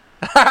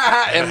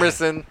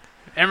 Emerson.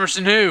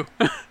 Emerson who?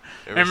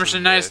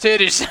 Emerson nice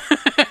titties.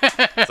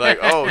 It's like,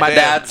 oh, My damn.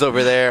 dad's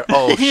over there.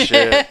 Oh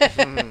shit.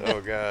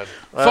 Oh god.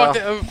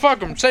 Well, Fuck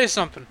them. Say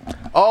something.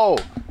 oh,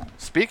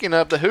 speaking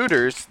of the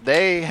Hooters,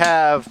 they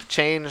have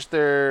changed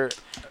their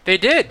They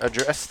did.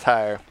 address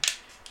tire.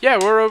 Yeah,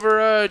 we're over.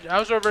 I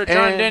was over at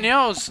John And-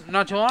 Danielle's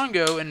not too long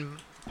ago, and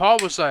Paul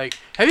was like,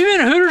 "Have you been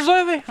to Hooters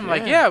lately?" I'm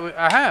like, Yeah. "Yeah,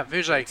 I have." He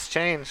was like, It's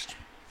changed.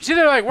 "You see,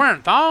 they're like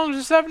wearing thongs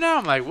and stuff now."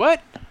 I'm like,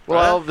 "What?"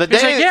 Well, the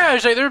He's day. like, "Yeah."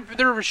 He's like,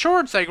 "They're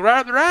shorts like right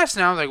up their ass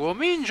now." I was like, "Well,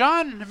 me and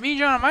John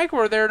and Mike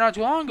were there not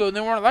too long ago, and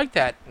they weren't like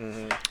that.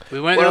 Mhm.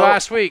 We went Well, there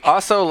last week."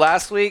 Also,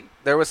 last week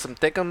there was some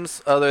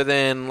thickums. Other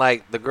than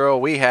like the girl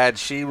we had,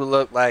 she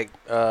looked like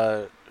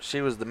she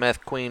was the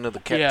meth queen of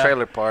the Yeah.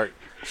 trailer park.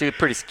 She was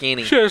pretty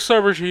skinny. She has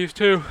summer cheese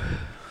too.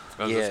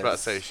 I was just about to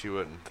Yes. say she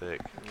wasn't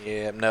thick.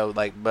 Yeah, no,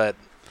 like, but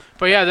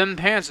But yeah,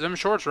 them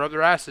shorts are up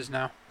their asses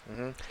now.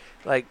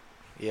 like,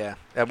 yeah.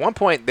 At one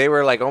point, they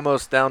were like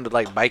almost down to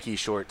like bikey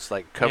shorts,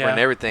 like covering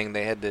Yeah. everything.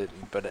 They had to,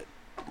 but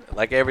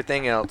like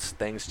everything else,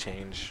 things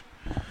change.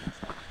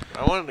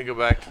 I wanted to go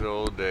back to the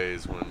old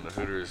days when the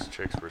Hooters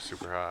chicks were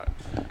super hot.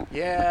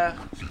 Yeah.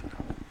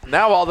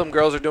 Now all them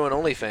girls are doing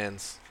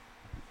OnlyFans,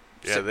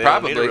 Yeah, So they don't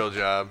probably, need a real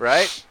job.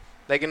 right?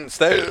 They can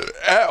stay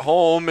at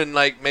home and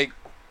like make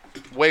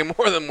way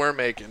more than we're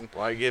making.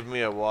 Why give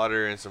me a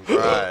water and some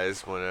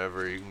fries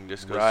whenever you can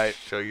just go Right.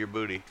 show your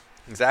booty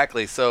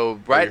Exactly. So, or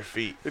right. your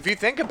feet? If you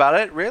think about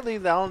it, really,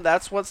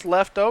 that's what's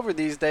left over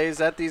these days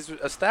at these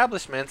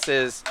establishments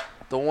is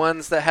the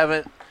ones that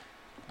haven't,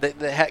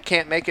 that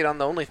can't make it on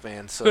the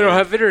OnlyFans. So They don't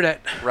have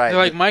internet. right, They're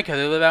like Micah.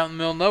 They live out in the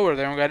middle of nowhere.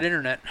 They don't got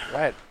internet.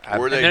 right.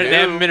 Or And they they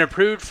haven't do. been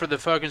approved for the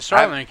fucking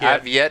Starlink yet.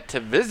 I've yet to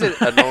visit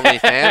an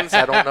OnlyFans.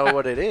 I don't know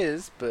what it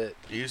is, but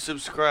You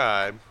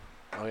subscribe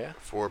oh yeah,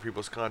 for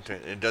people's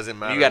content. It doesn't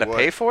matter. you got to what.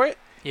 pay for it.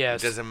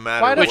 Yes. It doesn't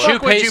matter. Why the Which what. who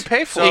fuck would pays- you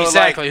pay for So, it?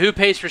 exactly. Who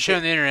pays for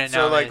showing the internet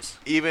So nowadays?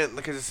 like even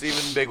because it's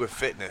even big with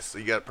fitness. So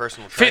you got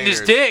personal trainers.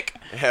 Fitness dick.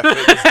 Yeah,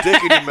 fitness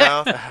dick in your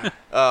mouth.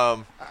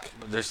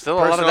 There's still a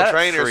lot of Personal that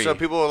trainers. free. So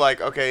people are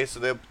like, okay, so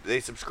they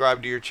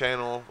subscribe to your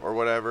channel or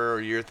whatever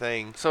or your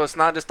thing. So it's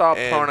not just all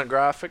And-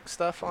 pornographic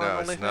stuff on No,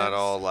 OnlyFans. it's not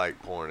all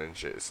like porn and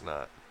shit. It's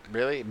not.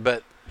 really,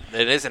 but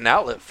it is an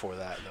outlet for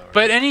that though. Right?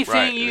 But anything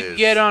Right, you it can is.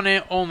 get on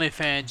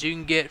OnlyFans, you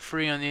can get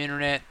free on the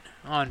internet,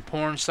 on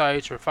porn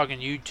sites or fucking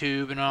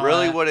YouTube and all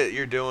Really, that. what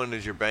you're doing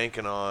is you're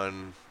banking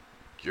on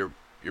your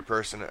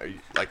person,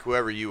 like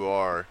whoever you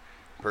are,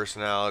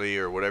 personality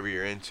or whatever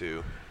you're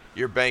into.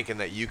 You're banking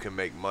that you can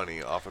make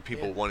money off of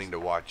people Yeah. wanting to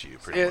watch you.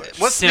 Pretty Yeah, much.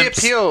 what's Simps.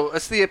 the appeal?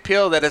 What's the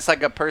appeal that it's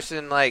like a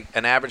person, like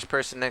an average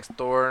person next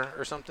door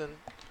or something?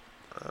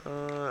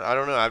 I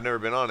don't know. I've never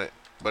been on it,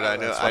 but I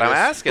know. That's I what I'm just-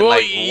 asking.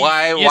 Like,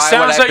 why? It Why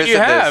sounds would I like you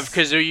visit have, this?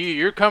 because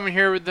you're coming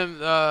here with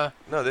the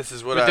No, this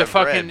is what with the I've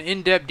fucking read.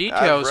 in-depth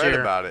details read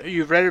here. about it.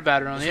 You've read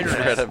about it on the You read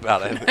internet.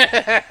 about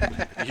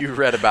it. You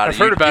read about it. I've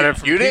heard You- about you- it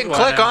from You didn't people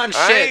I click know. on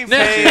I shit. ain't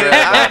paying. You read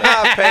about I'm it.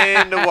 not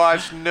paying to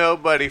watch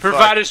nobody.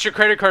 Provide us your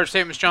credit card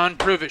statements, John.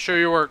 Prove it. Show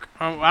your work.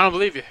 I don't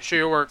believe you. Show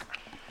your work.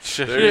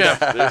 There's,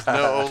 there's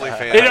no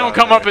OnlyFans. They don't on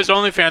come up there. as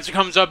OnlyFans. It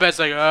comes up as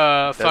like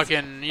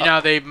fucking. You know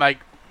how they like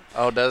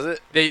Oh, does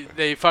it?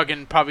 they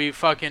fucking probably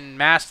fucking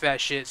mask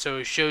that shit so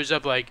it shows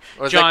up like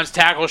Or is John's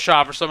Tackle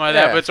Shop or something like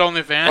Yeah. that, but it's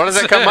OnlyFans. What does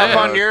it come up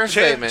on your Chin-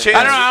 statement? chin-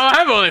 I don't know.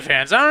 I don't have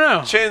OnlyFans. I don't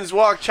know. Chins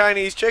walk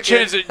Chinese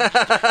chicken.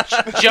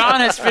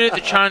 John has visited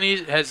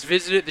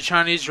the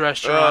Chinese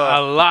restaurant a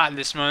lot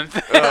this month.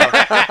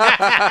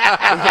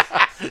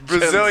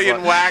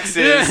 Brazilian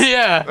waxes.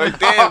 yeah. Like,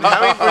 damn,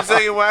 how many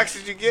Brazilian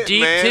waxes you get,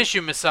 Deep man?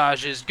 tissue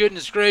massages.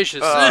 Goodness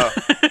gracious.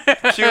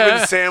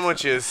 Cuban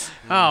sandwiches.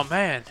 Oh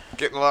man.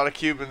 Getting a lot of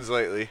Cubans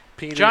lately.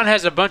 John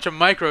has a bunch of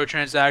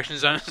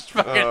microtransactions on his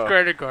fucking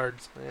credit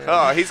cards.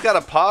 Oh, he's got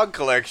a Pog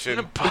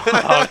collection.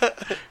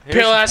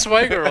 Pale ass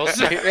white girls.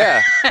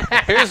 Yeah.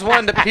 Here's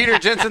one to Peter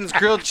Jensen's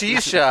grilled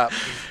cheese shop.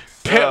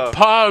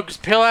 Pogs,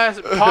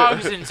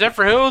 and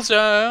Zephyr Hills. Pale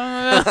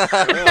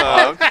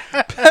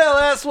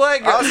ass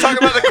white girl. I was talking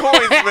about the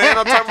coins, man.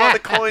 I'm talking about the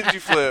coins you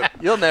flip.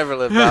 You'll never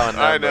live that one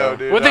down, I know, bro.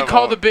 dude. What they I'm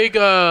call all-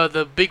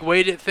 the big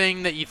weighted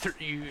thing that you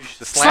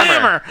The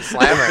slammer. The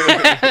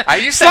slammer. I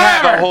used to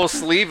have a whole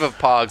sleeve of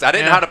Pogs. I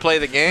didn't know how to play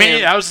the game.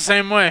 Me, I was the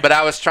same way. But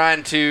I was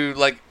trying to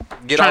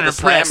get Trying all to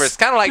the slammers. impress. It's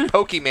kind of like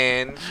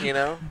Pokemon, you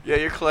know. Yeah,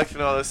 you're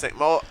collecting all this thing.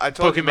 Well, I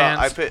told you about.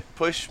 Pokemans.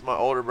 Pushed my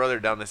older brother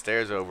down the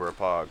stairs over a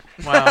pog,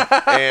 Wow.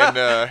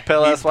 and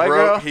Pale ass white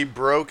girl? He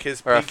broke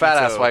his Or a pinky fat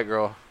ass toe. white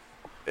girl.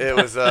 It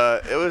was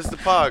the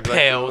pog. Like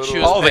Pale, the she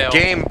little- was Oh, pale. the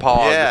game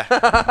Pog.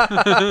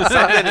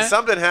 Yeah.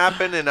 something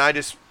happened, and I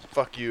just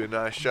fuck you, and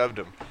I shoved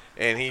him,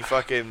 and he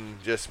fucking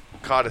just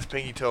caught his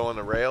pinky toe on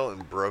the rail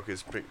and broke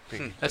his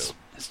pinky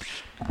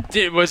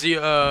toe. Was he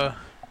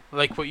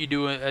like what you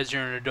do as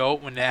you're an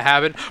adult when that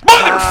happened?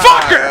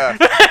 Motherfucker!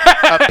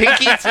 Yeah. A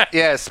pinky.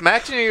 Yeah,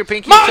 smacking your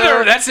pinky Mother!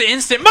 toe. That's the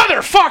instant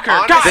motherfucker!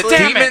 God Honestly- The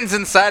damn it! demons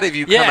inside of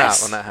you come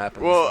Yes. out when that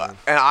happens. Well, man.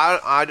 and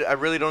I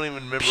really don't even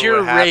remember Pure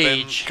what happened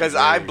rage. because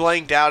I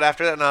blanked out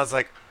after that, and I was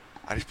like,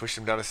 I just pushed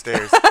him down the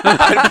stairs.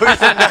 I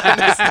pushed him down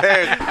the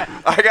stairs.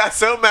 I got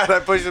so mad I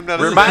pushed him down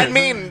the Remind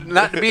stairs. me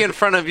not to be in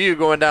front of you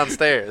going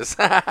downstairs.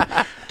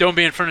 Don't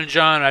be in front of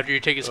John after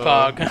you take his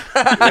pog.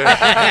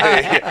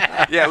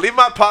 Yeah, leave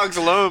my pogs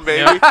alone,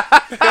 baby.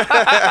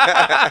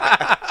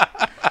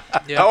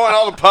 Yeah. I want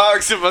all the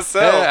pogs to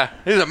myself. Yeah,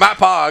 these are my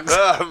Pogs.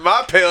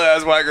 My pale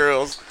ass white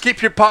girls.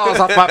 Keep your paws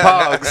off my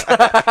Pogs.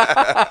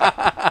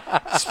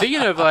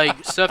 Speaking of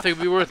like stuff that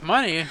would be worth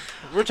money,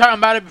 we were talking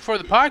about it before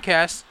the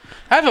podcast.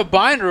 I have a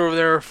binder over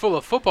there full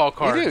of football You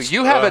cards. do.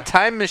 You have a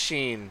time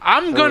machine.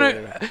 I'm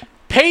gonna.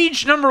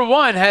 Page number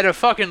 1 had a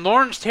fucking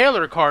Lawrence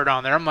Taylor card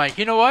on there. I'm like,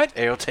 you know what?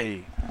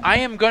 AOT. I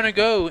am gonna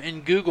go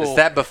and Google. Is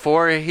that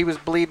before he was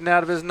bleeding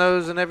out of his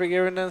nose and every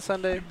given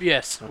Sunday?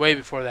 Yes, way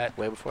before that.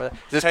 Way before that. Is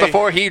this Hey.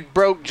 before he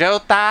broke Joe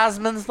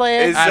Theismann's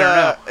leg? Is, I don't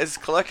know. Is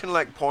collecting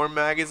like porn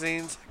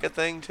magazines like a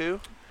thing too?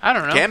 I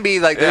don't know. Can be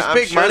like there's I'm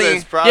big sure money.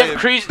 There's probably Yeah,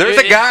 crease, There's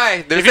a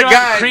guy. There's if you a don't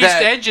have guy creased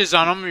that. edges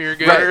on them, you're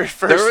good. Right.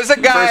 There was a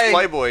guy- First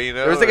Playboy, you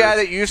know. There was a or- guy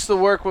that used to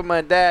work with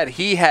my dad.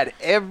 He had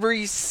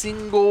every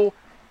single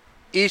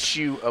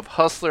issue of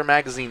Hustler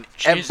magazine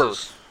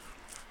Jesus.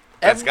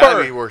 That's ever.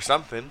 gotta be worth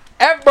something.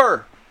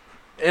 Ever.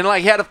 And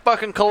like he had a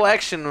fucking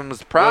collection and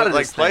was proud of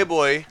like this thing.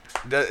 Playboy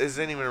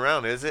isn't even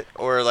around, is it?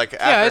 Or like Yeah,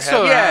 after it's still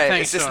Heaven? around. I Yeah,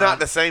 think It's just still not around.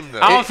 the same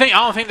though. I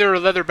don't think they're a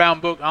leather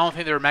bound book. I don't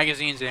think they're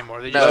magazines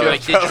anymore. They just No. do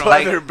like digital.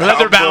 Leather-bound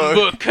leather bound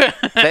book.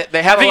 They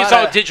I have think a it's lot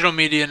all of, digital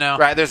media now.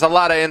 right. There's a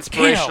lot of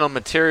inspirational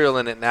material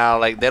in it now.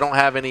 Like they don't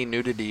have any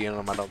nudity in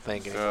them. I don't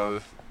think.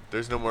 Anymore.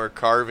 There's no more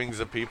carvings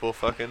of people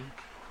fucking.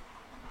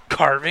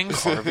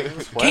 Carvings.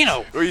 Carvings? What?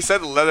 Keno. Well, you said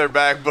the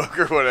leatherback book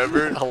or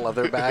whatever. A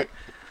leatherback.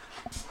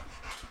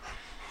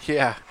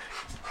 Yeah.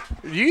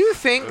 Do you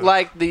think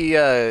like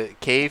the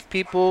cave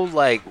people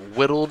like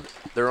whittled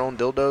their own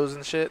dildos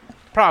and shit?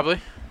 Probably.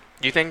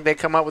 Do you think they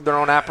come up with their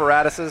own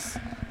apparatuses?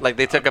 Like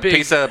they took a big-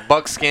 piece of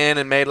buckskin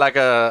and made like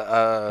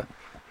a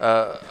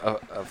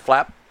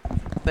flap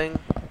thing?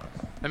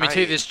 Let me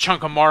take this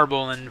chunk of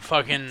marble and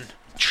fucking.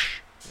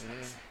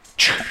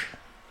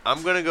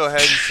 I'm gonna go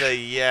ahead and say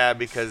yeah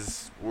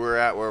because we're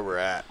at where we're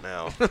at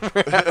now. Didn't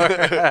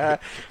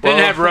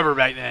have rubber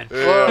back then.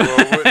 They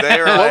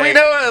were Well, we like,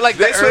 know like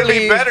the this would be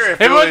early. better if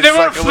They it was weren't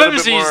like a little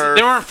bit flimsy. more.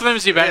 They weren't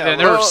flimsy back Yeah, then.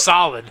 They well- were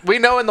solid. We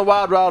know in the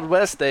Wild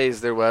West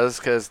days there was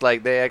because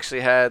like they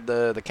actually had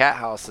the cat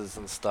houses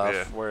and stuff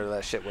Yeah. where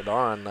that shit went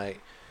on. Like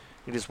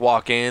you just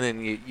walk in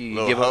and you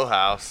little give hoe them.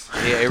 house.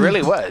 Yeah, it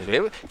really was.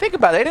 Think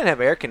about it. They didn't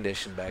have air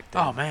conditioning back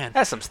then. Oh man.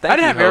 That's some stanky I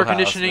didn't have air hoe house,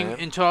 conditioning man.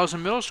 until I was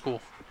in middle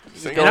school.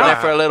 Go in there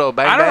for a little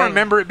bang I don't bang.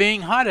 remember it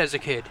being hot as a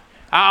kid.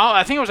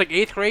 I think it was like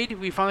 8th grade.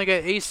 We finally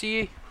got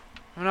AC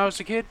when I was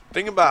a kid.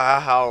 Think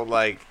about how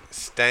like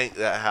stank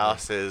that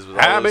house is with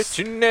I all bet those,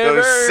 you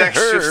never those sex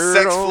heard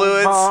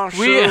fluids of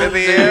We- in the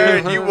air,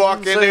 and you walk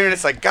in there and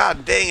it's like,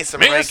 God dang, it's some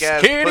Miss rank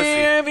ass Kitty, pussy.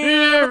 have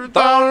you ever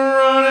thought of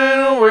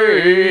running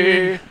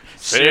away?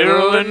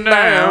 Settling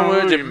down,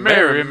 would you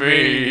marry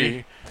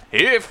me?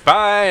 If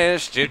I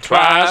asked you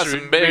twice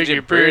and begged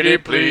you pretty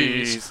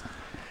please.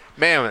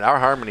 Man, our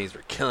harmonies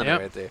were killing Yep.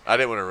 it right there. I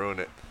didn't want to ruin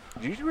it.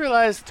 Do you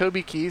realize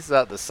Toby Keith's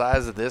about the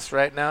size of this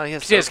right now? He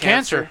has, He has throat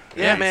cancer. cancer.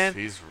 Yeah, Yeah. man.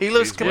 He's He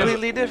looks he's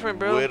completely different,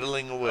 bro.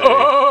 Whittling away.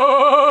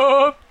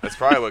 Oh, That's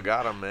probably what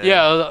got him, man.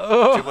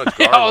 yeah. Too much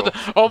yeah,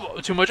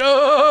 gargle. too much.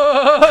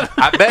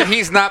 I bet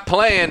he's not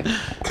playing.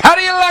 How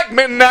do you like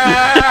me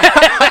now?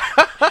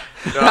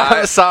 No,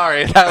 I'm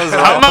sorry. That was I'm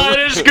wrong. not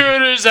as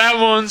good as I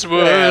once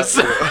was.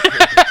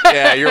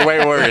 Yeah, you're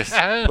way worse.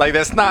 Like,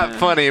 that's not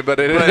funny, but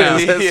it is.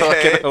 It's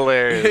fucking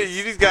hilarious.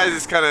 You guys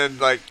just kind of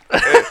like,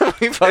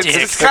 We fucking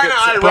it's took kind it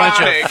of so- bunch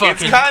of ironic. It's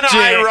fucking kind of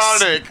dicks.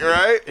 ironic,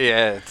 right?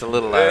 Yeah, it's a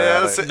little Yeah,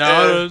 ironic. it's-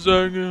 Not a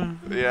second.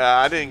 Yeah,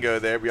 I didn't go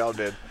there, but y'all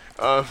did.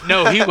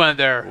 No, he went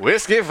there.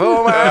 Whiskey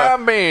for my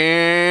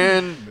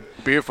man.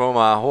 Beer for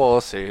my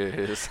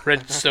horses.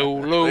 Red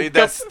Solo. Hey,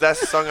 Cup. that's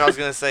the song I was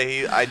gonna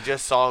say. I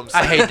just saw him.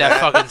 I Sing hate that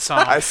fucking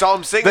song. I saw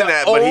him singing The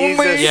that, but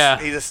only-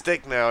 he's a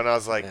stick now, and I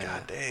was like, Yeah.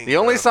 God dang. The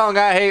only bro. song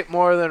I hate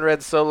more than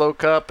Red Solo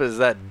Cup is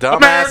that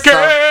dumbass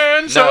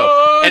American song.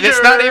 No, and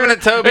it's not even a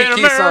Toby in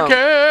Keith song.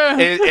 America.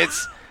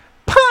 It's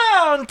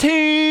Pound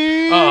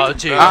Tea. Oh,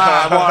 dude.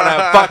 I want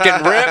to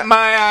fucking rip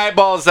my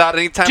eyeballs out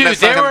anytime Dude, that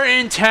they song were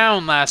in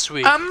town last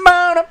week. I'm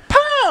on a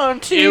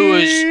Pound Tea.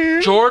 It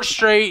was George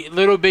Strait,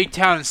 Little Big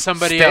Town, and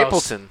somebody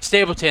Stapleton. else.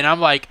 Stapleton. I'm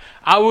like,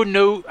 I would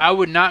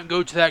not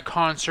go to that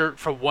concert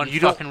for one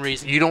fucking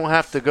reason. You don't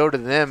have to go to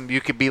them.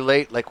 You could be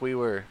late like we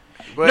were.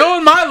 But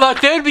Knowing my luck,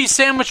 they would be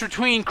sandwiched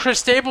between Chris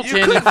Stapleton you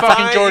and couldn't fucking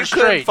find- George you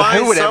couldn't Strait. find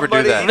Who would ever do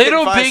somebody- that? you couldn't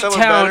Little find Big someone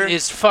Town better?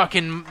 is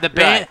fucking the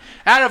band.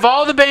 Right. Out of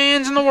all the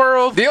bands in the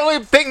world, The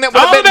only thing that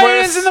would all have the been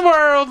bands worse. in the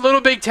world,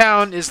 Little Big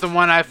Town is the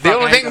one I fucking The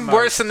only hate the thing most.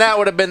 worse than that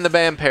would have been the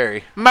band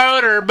Perry.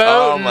 Motorboat.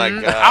 Oh my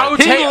God. I would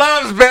He take.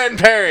 loves Ben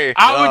Perry.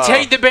 I would Oh.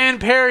 take the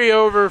band Perry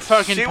over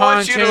fucking She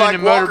wants you Pontoon to like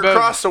and walk Motorboat.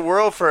 across the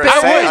world for a, I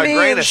sand, wouldn't a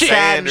grain of even-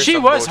 sand. Or She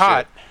some was bullshit.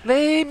 hot.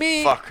 Lay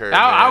me, Fuck her.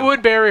 I man.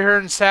 would bury her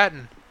in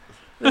satin.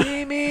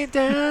 lay me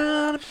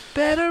down a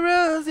bed of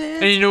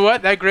roses. And you know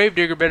what? That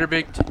gravedigger better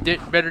dig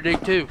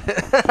too.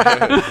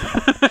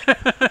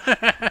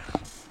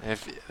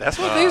 If that's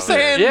what Oh, they're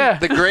saying. Yeah.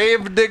 The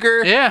grave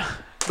digger Yeah.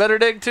 better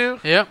dig too.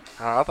 Yep.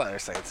 Oh, I thought they were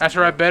saying. That's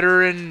right.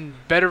 Better in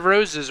Bed of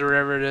Roses or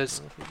wherever it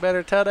is. You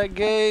better tell that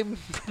Gabe.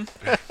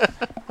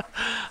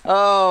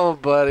 Oh,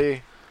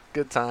 buddy,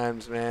 good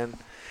times, man.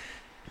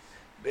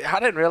 I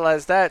didn't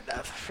realize that.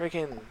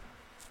 Freaking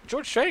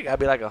George Strait got to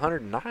be like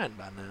 109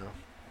 by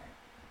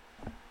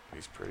now.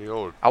 He's pretty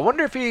old. I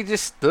wonder if he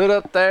just stood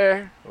up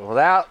there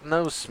without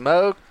no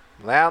smoke,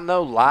 without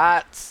no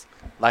lights,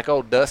 like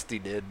old Dusty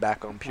did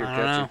back on Pure I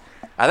don't Country.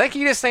 know. I think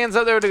he just stands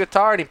up there with the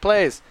guitar and he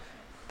plays.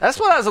 That's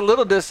what I was a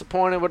little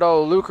disappointed with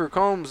old Luker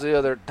Combs the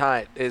other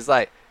night. Is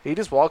like he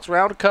just walks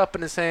around with a cup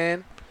in his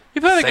hand.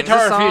 You played the Sings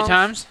guitar the a few songs.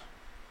 times.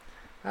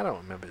 I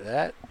don't remember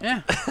that.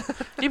 Yeah.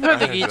 You played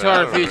the I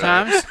guitar a don't few know.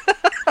 times.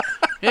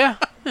 Yeah.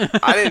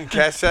 I didn't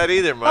catch that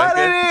either, I Mike.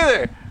 didn't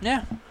either.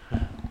 Yeah.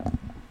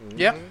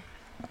 Yep. Mhm.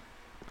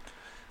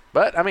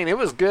 But I mean, it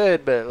was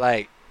good. But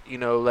like you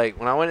know, like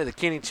when I went to the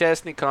Kenny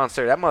Chesney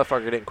concert, that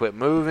motherfucker didn't quit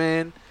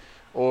moving.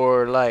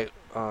 Or like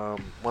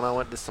when I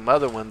went to some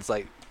other ones,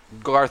 like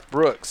Garth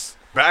Brooks.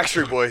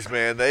 Backstreet Boys,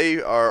 man, they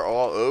are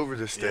all over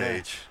the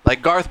stage.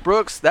 Like Garth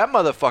Brooks, that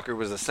motherfucker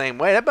was the same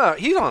way.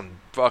 He's on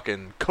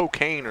fucking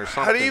cocaine or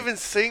something. How do you even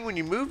sing when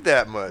you move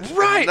that much?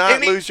 Right, And not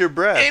and he- lose your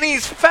breath. And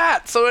he's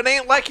fat, so it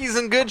ain't like he's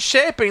in good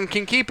shape and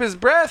can keep his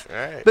breath.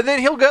 Right. But then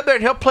he'll go up there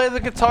and he'll play the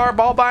guitar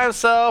all by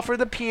himself or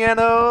the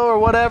piano or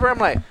whatever. I'm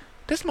like,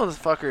 this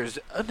motherfucker is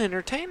an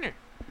entertainer.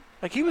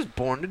 Like he was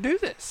born to do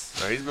this.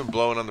 No, he's been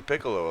blowing on the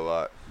piccolo a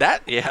lot.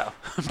 That yeah.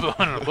 Blowing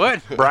on what?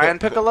 Brian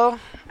Piccolo.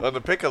 On the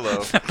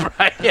piccolo.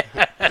 Right. Yeah.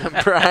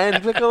 Brian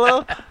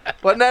Piccolo.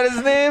 Wasn't that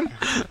his name?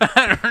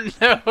 I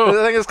don't know.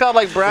 I think it's called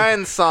like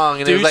Brian's song,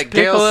 and it was Deuce like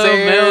Gail Piccolo,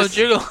 Mel Sayers.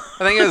 Jiggle. I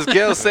think it was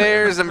Gail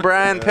Sayers and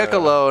Brian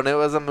Piccolo, and it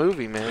was a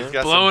movie, man. He's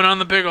got Blowing on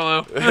the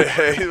piccolo. he's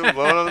been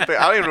blowing on the piccolo.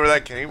 I don't even know where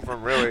that came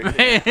from, really. I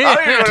don't even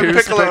know what a Deuce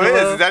piccolo piccolo.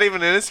 is. Is that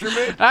even an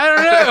instrument? I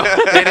don't know.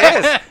 It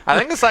is. I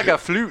think it's like a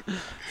flute.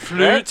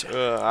 Flute. I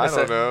don't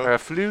Or know. a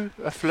flute.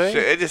 A flute.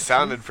 Shit, it just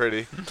sounded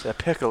pretty. A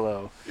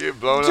piccolo. You're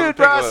blowing on the Dude,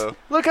 Ross, piccolo.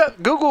 look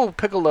up Google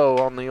Piccolo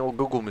on the old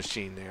Google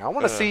machine there. I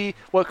want to see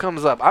what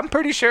comes up. I'm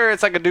pretty sure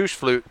it's like a douche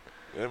flute.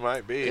 It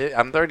might be.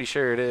 I'm pretty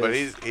sure it is. But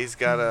he's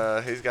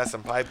got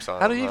some pipes on.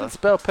 How do you even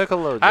spell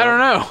piccolo? I don't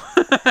know.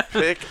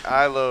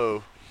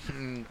 Piccolo.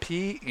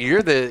 know.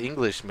 You're the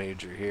English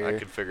major I here.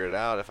 could figure it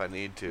out if I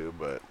need to,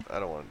 but I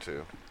don't want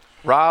to.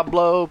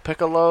 Roblo,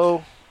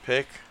 piccolo.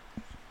 Pick.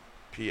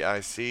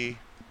 P-I-C-C-A.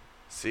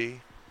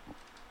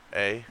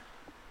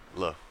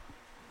 Lo.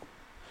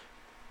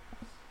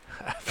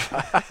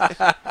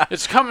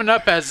 It's coming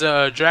up as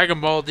a Dragon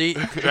Ball Z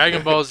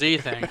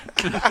thing.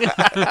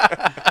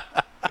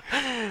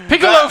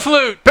 Piccolo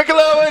flute.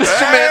 Piccolo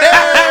instrument.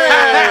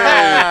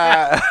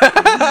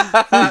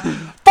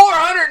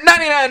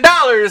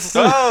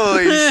 $499.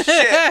 Holy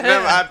shit!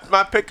 No,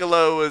 my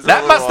piccolo was.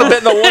 That must have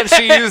been the one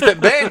she used at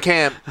band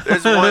camp.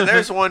 There's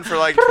one for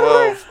like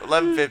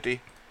 $11.50.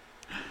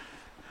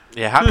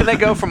 Yeah, how can they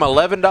go from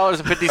 $11.50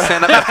 up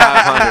to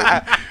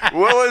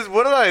 $500?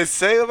 What did I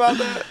say about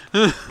that?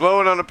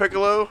 Blowing on a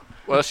piccolo?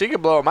 Well, she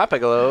could blow on my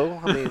piccolo.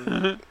 I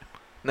mean,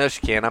 no, she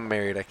can't. I'm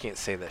married. I can't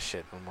say that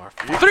shit no more.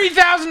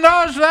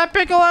 $3,000 for that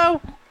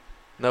piccolo?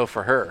 No,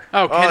 for her.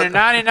 Oh, can a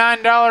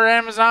 $99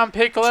 Amazon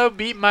piccolo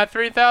beat my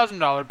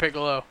 $3,000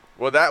 piccolo?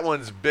 Well, that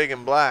one's big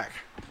and black.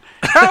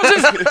 How's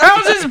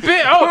this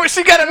bit? Oh,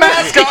 she got a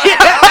mask on.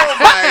 Oh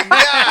my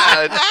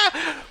god!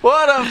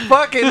 What a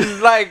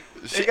fucking like.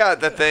 She got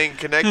the thing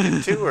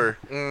connected to her.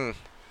 Mm.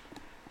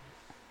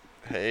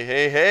 Hey,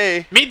 hey,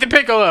 hey! meet the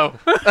piccolo.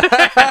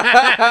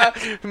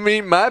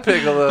 Meet my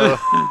piccolo.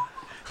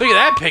 Look at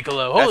that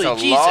piccolo. Holy That's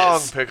a Jesus.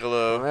 long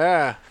piccolo.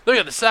 Yeah. Look Look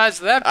at the size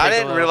of that piccolo. I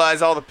didn't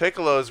realize all the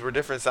piccolos were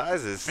different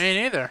sizes. Me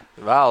neither.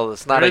 Wow,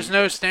 it's not There's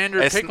no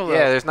standard it's, piccolo.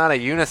 Yeah, there's not a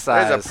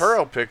unisize. There's a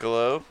pearl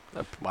piccolo.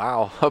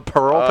 Wow, a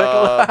pearl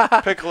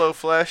piccolo. Piccolo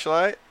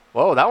flashlight.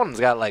 Whoa, that one's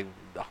got like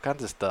all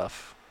kinds of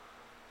stuff.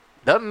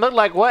 Doesn't look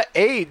like what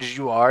age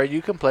you are.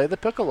 You can play the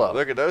piccolo.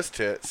 Look at those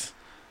tits.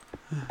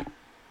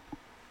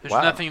 There's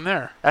Wow. nothing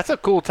there. That's a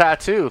cool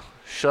tattoo.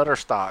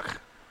 Shutterstock.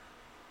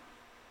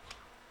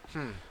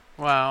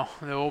 Wow,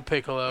 the old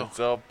piccolo. It's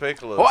all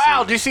piccolo.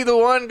 Wow, do you see the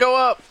one go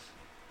up?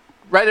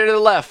 Right there to the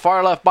left,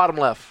 far left, bottom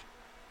left.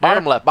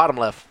 Bottom left, bottom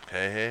left.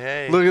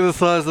 Hey. Look at the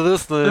size of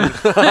this thing. Oh,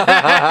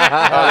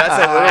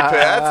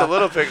 that's a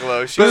little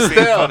piccolo. She's But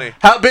being still, funny.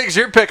 how big's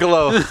your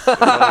piccolo? It's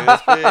only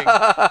this big.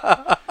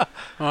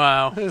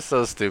 Wow. It's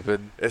so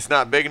stupid. It's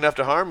not big enough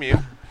to harm you.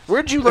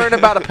 Where'd you learn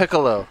about a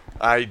piccolo?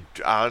 I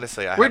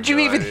honestly, I Where'd have you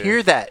no even idea.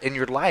 hear that in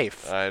your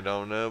life? I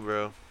don't know,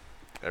 bro.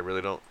 I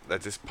really don't.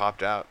 That just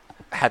popped out.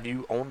 Have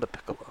you owned a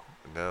piccolo?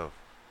 No.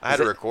 I had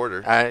Is a it-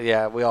 recorder.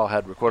 Yeah, we all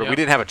had recorder. We Yep.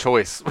 didn't have a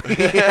choice.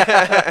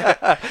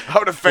 I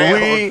would have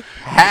failed. We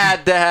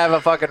had to have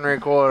a fucking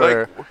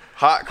recorder. Like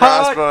hot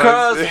cross buns.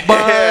 cross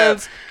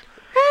buns.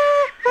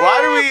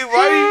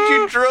 Why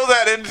did you drill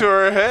that into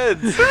our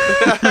heads?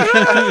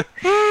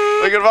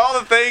 Like of all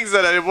the things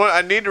that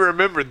I need to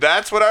remember,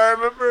 that's what I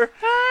remember.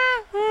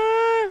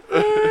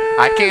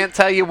 I can't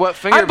tell you what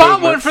finger I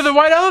bought one movements- for the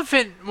White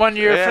Elephant one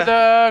year Yeah. for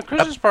the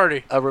Christmas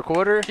party. a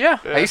recorder. Yeah.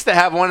 Yeah. I used to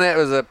have one that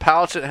was a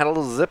pouch that had a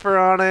little zipper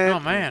on it. Oh,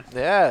 man.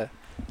 Yeah.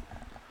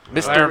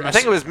 There, I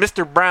think it was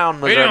Mr. Brown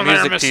was What you our doing there,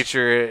 music miss-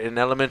 teacher in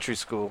elementary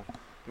school.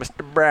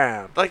 Mr.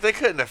 Brown. Like they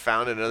couldn't have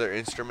found another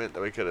instrument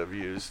that we could have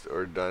used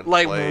or done.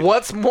 Like, played.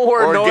 what's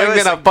more Or give annoying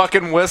us than a a-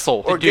 fucking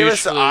whistle? Or give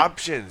us douche flute.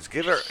 options.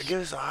 Give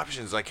us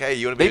options. Like, hey,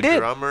 you want to be They a did.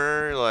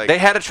 drummer? Like, They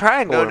had a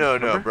triangle. no,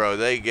 remember? bro.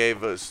 They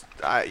gave us.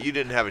 You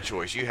didn't have a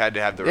choice. You had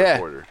to have the Yeah.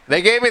 recorder.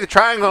 They gave me the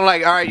triangle. I'm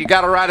like, all right, you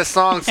got to write a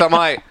song. So I'm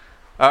like,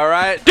 all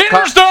right.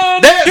 Dinner's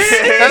done! This!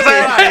 That's all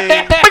right.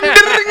 Ding, ding,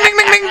 ding,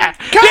 ding, ding.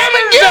 Come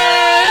and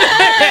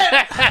get it!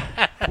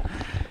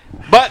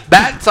 But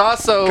that's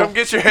also. Come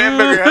get your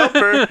hamburger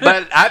helper.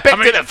 But I picked I'm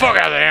gonna it get the fuck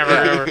out of the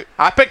hamburger.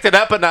 I picked it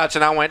up a notch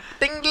and I went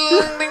ding ding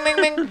ding ding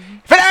ding.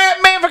 If it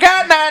ain't me,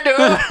 forgot I do.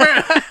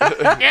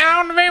 Get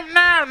on the beam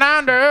now,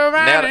 now, do,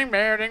 Nailed it. ding,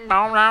 ding, ding,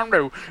 bong, dong,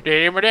 do,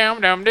 ding, ding,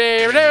 ding, ding,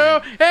 do,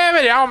 ding,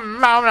 ding,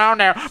 bong, dong,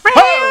 dong.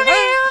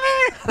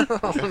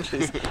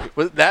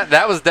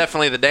 That was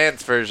definitely the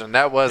dance version.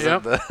 That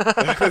wasn't Yep. the.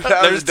 That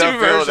There's was two Duffield.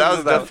 versions That was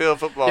of that. Duffield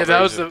football. Yeah,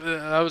 that was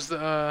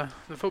version.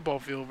 the football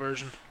field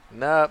version.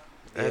 Nope.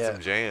 They had Yeah.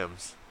 some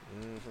jams.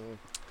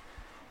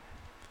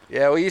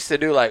 Yeah, we used to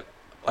do like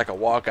a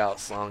walkout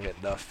song at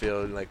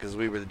Duffield, like because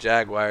we were the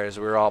Jaguars.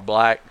 We were all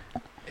black,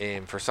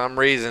 and for some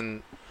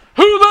reason,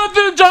 Who let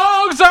the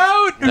dogs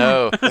out?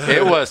 no,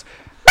 it was.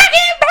 I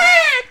hit the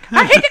ground.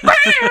 I hit the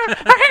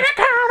ground.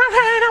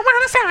 I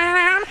want to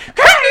sound.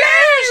 Come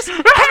loose.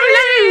 Come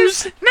loose.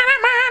 None of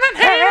mine in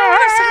hell.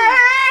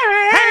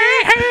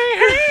 Hey, hey,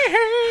 hey,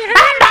 hey.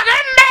 I'm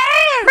talking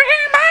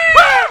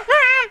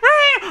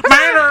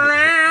man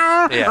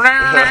around. Yeah.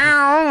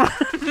 Around.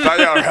 Thought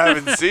y'all were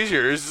having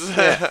seizures.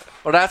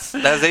 Well, that's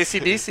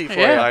AC/DC for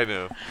Yeah. I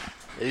know.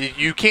 you.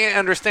 You can't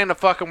understand the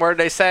fucking word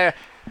they say.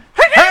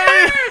 Cut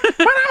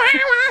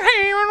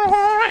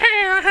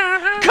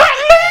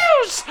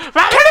loose!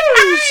 Cut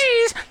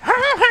loose!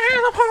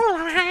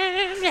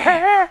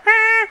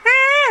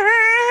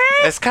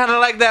 It's kind of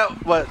like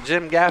that. What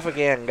Jim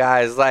Gaffigan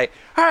guy is like.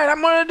 All right,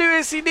 I'm gonna do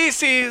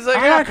AC/DC. He's like,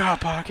 I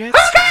got pockets.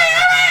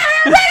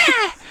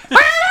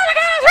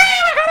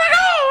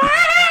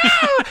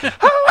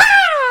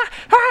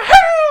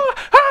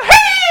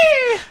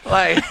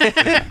 like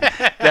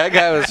that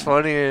guy was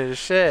funny as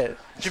shit.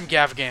 Jim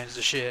Gaffigan's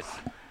the shit.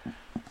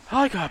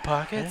 I got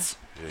pockets.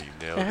 Yeah, you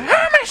nailed it.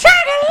 I'm a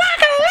shaking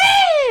like a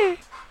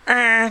leaf.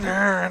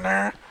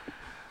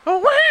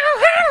 Well,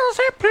 how's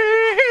it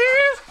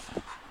please?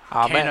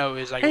 Oh, man. Kano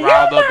is like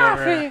riled up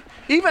over there.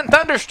 Even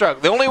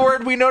Thunderstruck. The only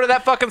word we know to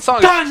that fucking song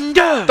is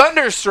Thunder!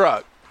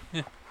 Thunderstruck.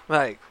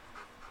 Like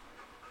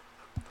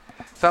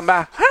something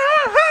about.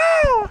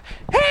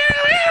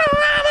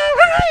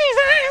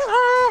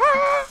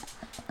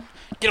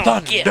 Get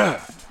on the get.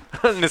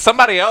 And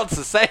somebody else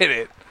is saying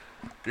it.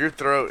 Your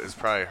throat is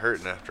probably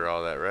hurting after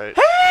all that, right?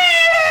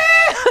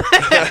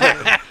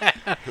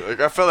 Like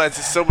I feel that's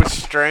just so much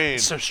strain.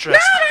 So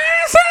stressed.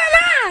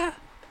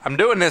 I'm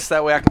doing this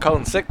that way I can call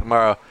in sick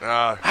tomorrow.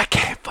 Ah, I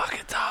can't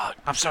fucking talk.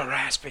 I'm so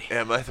raspy.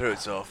 yeah, my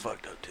throat's all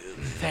fucked up too.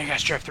 I think I got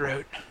strep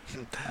throat.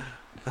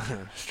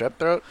 Strep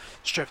throat?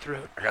 Strep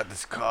throat. I got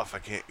this cough I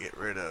can't get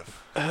rid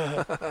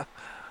of.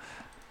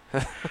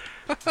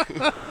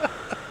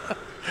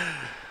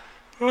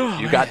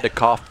 You got the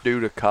cough due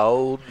to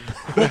cold?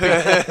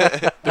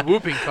 The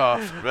whooping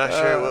cough. I'm not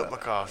sure what my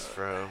cough's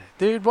from.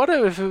 Dude, what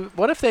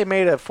if they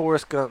made a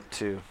Forrest Gump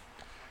 2?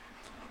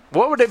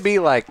 What would it be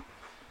like?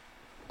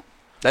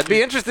 That'd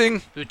be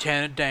interesting.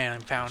 Lieutenant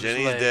Dan found his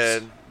Jenny's legs.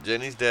 dead.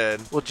 Jenny's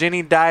dead. Well,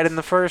 Jenny died in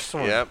the first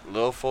one. Yep,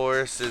 Lil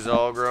Forrest is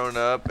all grown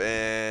up,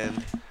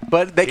 and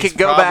But they He's could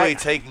go probably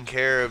back. taking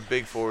care of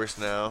Big Forest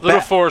now.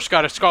 Little Forrest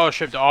got a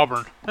scholarship to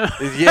Auburn.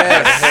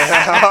 Yes.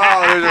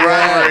 Oh, there's a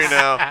rivalry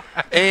now.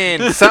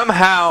 And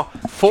somehow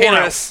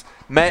Forrest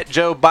met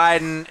Joe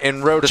Biden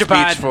and wrote a Joe speech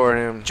Biden. for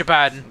him. Joe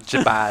Biden.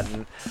 Joe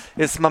Biden.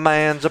 It's my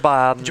man, Joe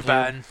Biden. Joe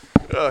Biden.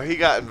 Oh, he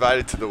got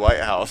invited to the White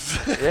House.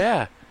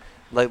 Yeah.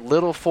 Like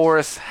little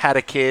Forrest had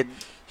a kid.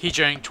 He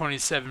drank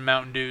 27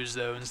 Mountain Dews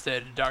though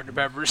instead of Dr.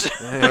 Peppers.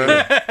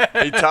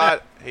 He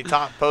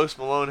taught Post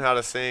Malone how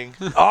to sing.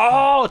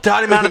 Oh,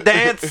 taught him how to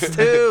dance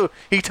too.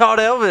 He taught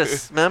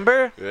Elvis,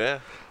 remember? Yeah.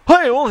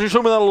 Hey, why don't you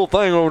show me that little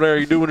thing over there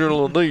you doing your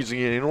little knees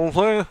again, you know what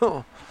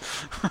I'm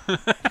saying?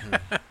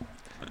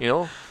 You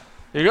know?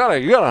 You got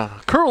a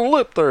curl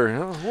lip there.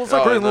 What's that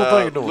Oh, crazy and, little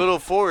thing you doing? Little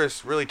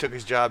Forrest really took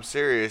his job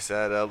serious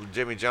at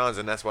Jimmy John's,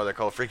 and that's why they're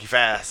called Freaky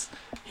Fast.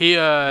 He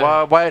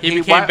Why he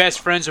became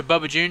best friends with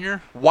Bubba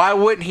Jr. Why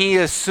wouldn't he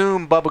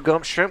assume Bubba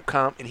Gump Shrimp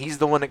Comp and he's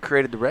the one that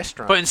created the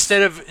restaurant? But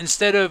instead of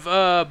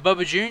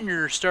Bubba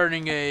Jr.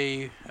 starting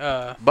a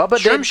Bubba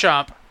shrimp didn't-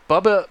 shop,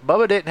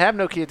 Bubba didn't have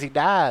no kids, he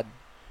died.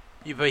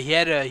 but he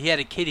had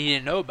a kid he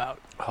didn't know about.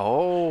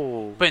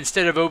 Oh. But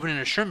instead of opening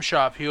a shrimp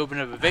shop, he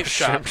opened up a vape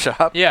shop. Shrimp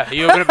shop. Yeah,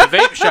 he opened up a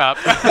vape shop.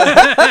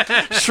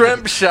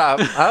 Shrimp shop.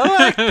 I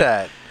like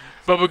that.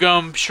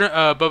 Bubblegum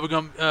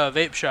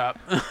vape shop.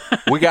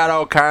 We got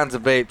all kinds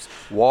of vapes.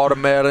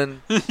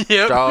 Watermelon.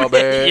 Yep.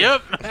 Strawberry.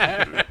 Yep.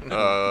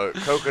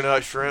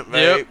 Coconut shrimp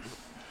Yep. vape,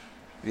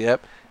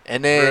 Yep.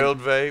 And then grilled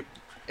vape.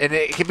 and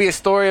it could be a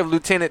story of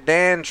Lieutenant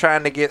Dan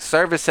trying to get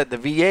service at the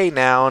VA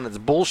now and it's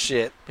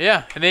bullshit.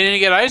 Yeah, and they didn't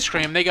get ice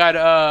cream. They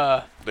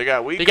got They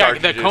got weed the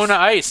cartridges. Kona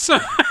Ice.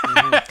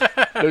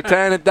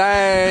 Lieutenant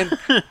Dan,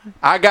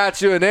 I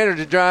got you an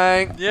energy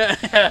drink. Yeah.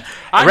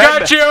 I Red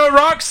got you a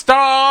rock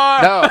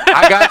star. No,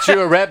 I got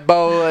you a Red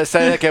Bull that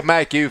said it can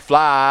make you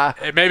fly.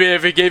 And maybe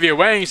if he gave you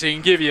wings, he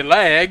can give you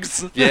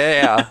legs.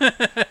 Yeah.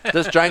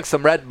 Just drank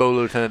some Red Bull,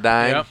 Lieutenant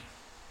Dan.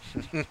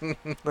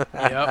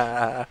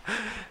 Yep.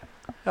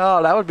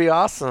 Oh, that would be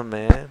awesome,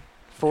 man.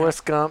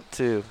 Forrest Gump,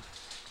 too.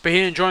 But he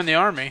didn't join the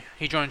army.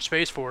 He joined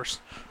Space Force.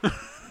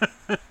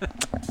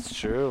 It's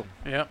true.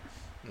 Yep.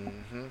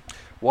 Hmm.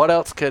 What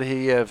else could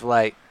he have,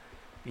 like,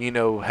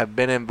 have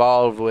been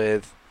involved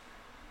with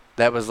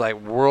that was, like,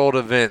 world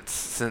events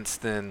since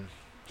then?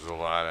 There's a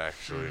lot,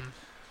 actually.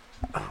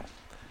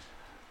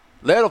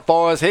 Little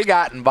Forrest, he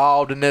got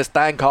involved in this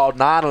thing called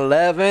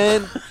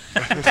 9/11.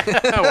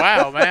 Oh,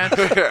 wow, man.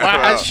 Wow,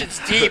 that shit's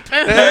deep.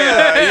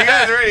 Hey, you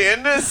guys ready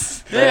in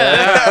this?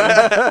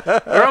 Yeah.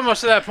 We're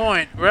almost to that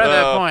point. We're at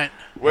that point.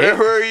 Where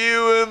were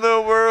you in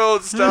the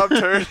world? Stop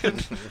turning.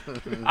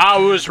 I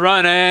was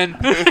running.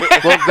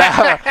 Well,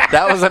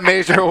 that was a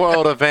major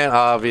world event,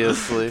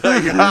 obviously.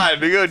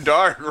 God, you go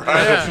dark, right?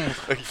 Yeah.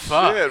 Like,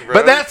 Fuck. shit, bro.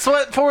 But that's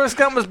what Forrest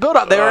Gump was built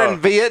up. They were in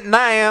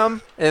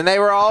Vietnam, and they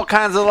were all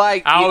kinds of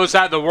like. I was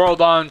at the World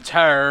on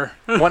Terror.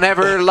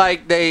 Whenever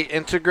like they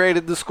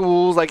integrated the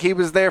schools, like he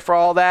was there for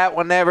all that.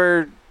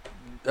 Whenever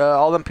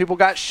all them people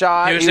got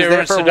shot, He was there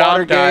when for Saddam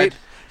Watergate. died.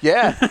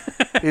 Yeah,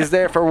 he was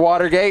there for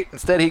Watergate.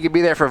 Instead, he could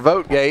be there for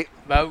Votegate.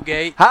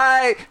 Boatgate.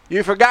 Hi,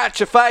 you forgot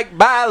your fake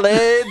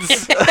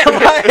eyelids.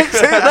 Like,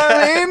 see what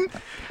I mean?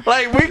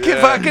 Like we can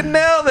fucking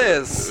nail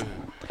this.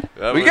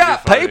 That We would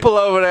got be funny. people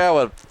over there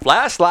with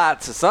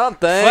flashlights or something.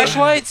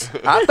 Flashlights?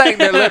 I think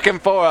they're looking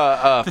for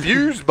a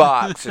fuse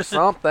box or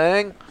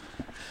something.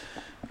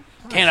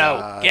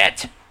 Kano,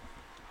 get.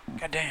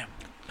 Goddamn.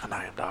 Come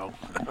on, dog.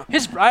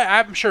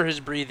 I'm sure his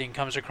breathing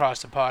comes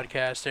across the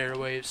podcast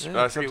airwaves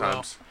pretty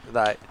well. Sometimes.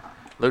 Like,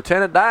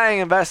 Lieutenant Dang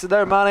invested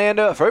their money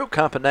into a fruit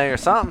company or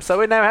something, so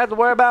we never had to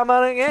worry about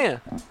money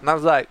again. And I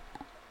was like,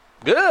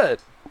 good.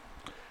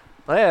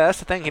 Well, yeah, that's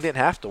the thing. He didn't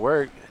have to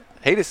work.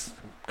 He just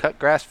cut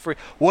grass for free.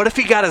 What if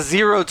he got a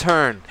zero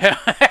turn?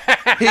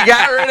 He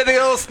got rid of the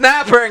old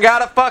snapper and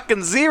got a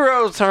fucking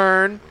zero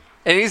turn,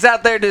 and he's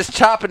out there just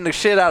chopping the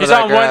shit out He's of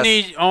that on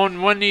grass.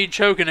 one knee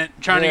choking it,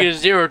 trying to Yeah. get a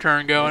zero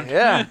turn going.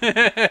 Yeah.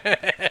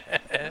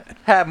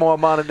 Had more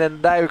money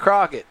than Davy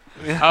Crockett.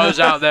 I was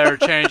out there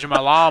changing my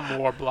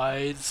lawnmower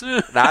blades.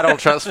 Now, I don't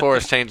trust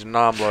Forrest changing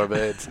lawnmower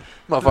beds.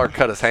 Motherfucker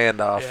cut his hand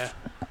off. Yeah.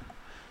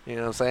 You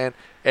know what I'm saying?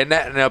 And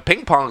that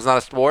ping pong's not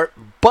a sport,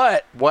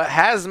 but what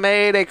has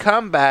made a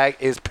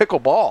comeback is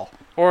pickleball.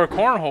 Or a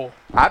cornhole.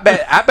 I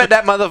bet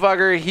that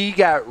motherfucker, he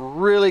got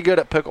really good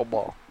at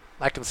pickleball.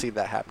 I can see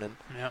that happening.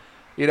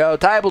 Yep.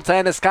 Table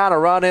tennis kind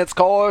of run its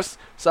course,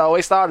 so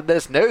we started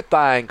this new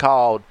thing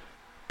called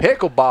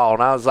pickleball,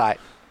 and I was like,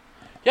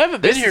 You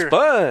haven't been this here. is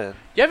fun.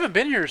 You haven't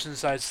been here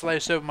since I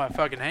sliced open my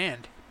fucking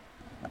hand.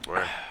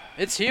 Where?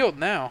 It's healed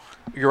now.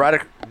 You're right.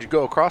 Did you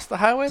go across the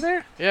highway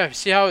there? Yeah, you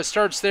see how it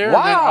starts there and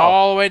then Wow.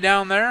 all the way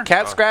down there?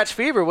 Cat scratch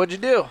fever. What'd you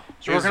do?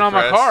 It's working on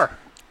my car.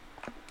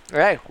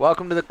 Hey,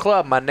 welcome to the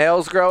club. My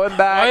nails growing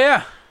back. Oh,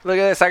 yeah. Look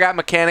at this. I got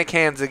mechanic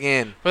hands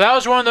again. Well, that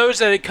was one of those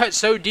that it cut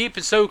so deep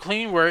and so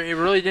clean where it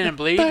really didn't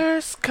bleed.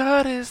 First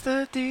cut is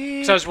the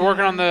deep. So I was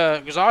working on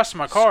the exhaust of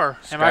my car,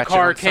 and my Scratching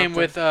car on came something?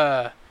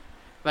 with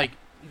like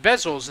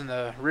bezels in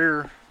the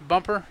rear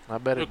bumper, I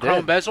bet the it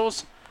chrome did.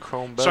 bezels.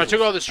 Chrome So I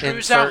took all the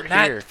screws out, Insert and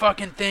that here.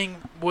 fucking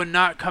thing would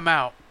not come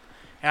out.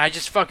 and I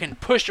just fucking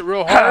pushed it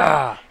real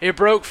hard. It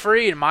broke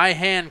free, and my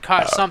hand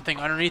caught something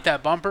underneath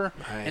that bumper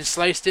and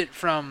sliced it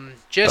from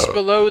just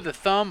below the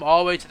thumb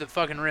all the way to the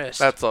fucking wrist.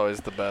 That's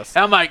always the best.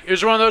 And I'm like, it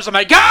was one of those. I'm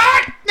like,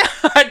 God!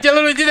 I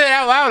literally did that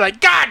out loud.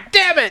 Like, God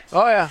damn it!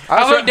 Oh yeah.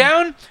 I looked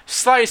down,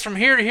 sliced from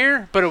here to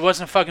here, but it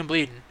wasn't fucking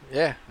bleeding.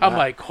 Yeah. I'm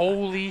like,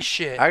 holy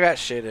shit. I got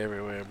shit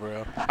everywhere,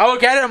 bro. I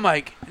look at it, I'm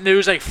like, and it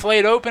was like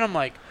flayed open. I'm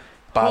like,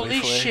 Bobby holy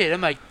flay. shit.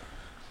 I'm like,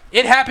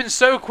 it happened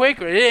so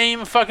quick, it ain't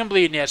even fucking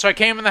bleeding yet. So I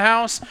came in the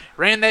house,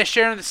 ran that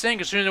shit under the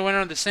sink. As soon as I went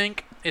under the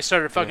sink, it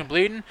started fucking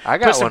bleeding. I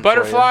got Put some one for you.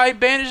 butterfly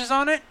bandages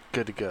on it.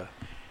 Good to go.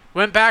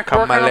 Went back Come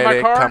working my on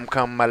lady, my car.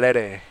 come my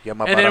lady. You're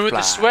my And then with the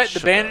butterfly. sweat, the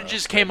Shut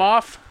bandages up, came baby.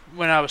 off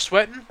when I was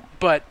sweating,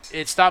 but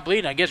it stopped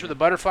bleeding. I guess with the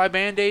butterfly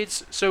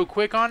band-aids so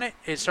quick on it,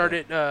 it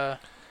started.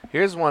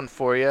 Here's one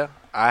for you.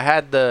 I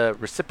had the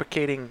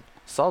reciprocating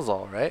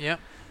Sawzall, right? Yep.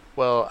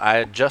 Well, I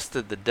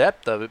adjusted the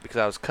depth of it because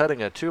I was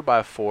cutting a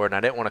 2x4 and I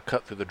didn't want to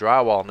cut through the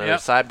drywall on the other Yep.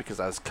 side because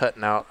I was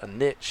cutting out a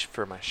niche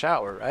for my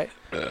shower, right?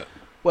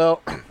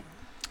 Well,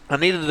 I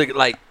needed to,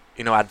 like,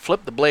 I'd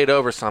flip the blade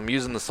over, so I'm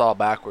using the saw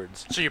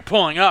backwards. So you're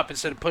pulling up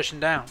instead of pushing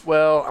down.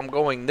 Well, I'm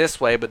going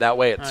this way, but that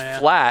way it's Oh, yeah.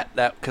 flat.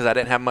 That because I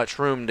didn't have much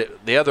room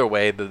the other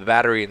way. The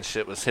battery and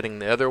shit was hitting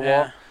the other wall.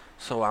 Yeah.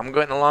 So I'm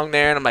going along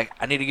there, and I'm like,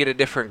 I need to get a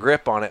different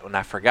grip on it. And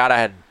I forgot I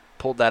had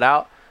pulled that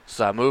out,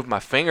 so I moved my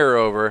finger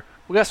over.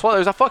 Well, guess what?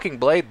 There's a fucking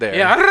blade there.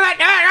 Yeah.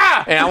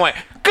 And I went.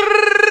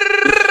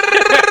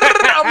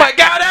 I'm like,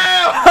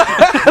 goddamn!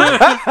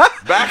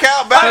 Back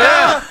out, back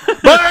out.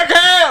 Back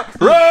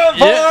out! Run,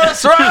 Yeah.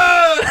 Forrest,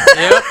 run!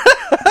 Yep.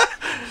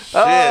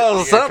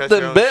 Oh, you gotta cut your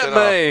something own bit shit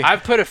me.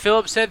 I've put a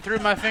Phillips head through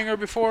my finger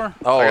before.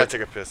 Oh, I gotta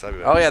take a piss. I'll be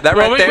back. oh yeah, that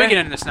Well, right we there. get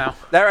into this now.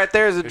 That right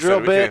there is a He drill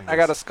said we can bit. end I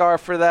got a this. scar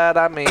for that.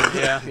 I mean,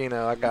 Yeah.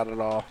 I got it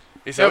all.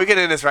 He said we get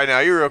in this right now.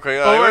 You real quick.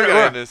 Oh, We're gonna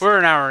end this. we're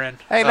an hour in.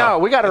 Hey, no, Oh,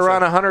 we got to that's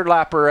run a- 100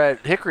 lapper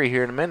at Hickory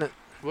here in a minute.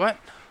 What?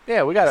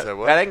 Yeah, we got Said to.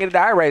 what? I didn't get a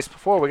die race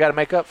before. We got to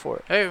make up for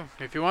it. Hey,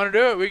 if you want to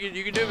do it,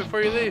 you can do it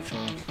before you leave.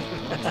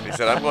 He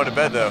said I'm going to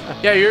bed though.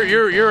 Yeah,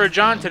 you're a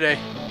John today.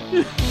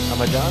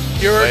 I'm a John.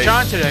 You're a Wait.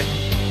 John today.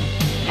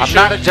 You I'm showed-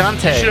 not a John You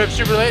should Tay. have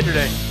super late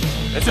today.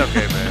 It's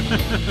okay, man.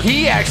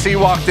 He actually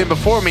walked in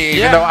before me, even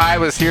Yeah. though I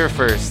was here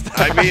first.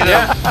 I beat him.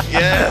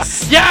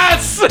 Yes.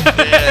 Yes.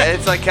 Yeah,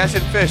 it's like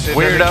catching fish. It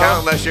Weirdo. doesn't count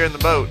unless you're in the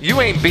boat.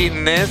 You ain't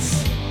beating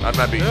this. I'm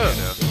not beating you Ugh.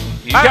 now.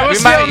 You, All right, we'll you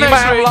see might, you you next might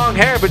have week. long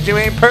hair, but you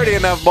ain't pretty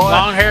enough, boy.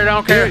 Long hair,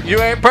 don't care.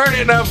 You ain't pretty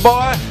enough,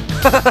 boy.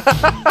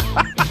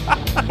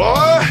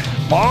 Boy.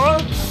 Boy.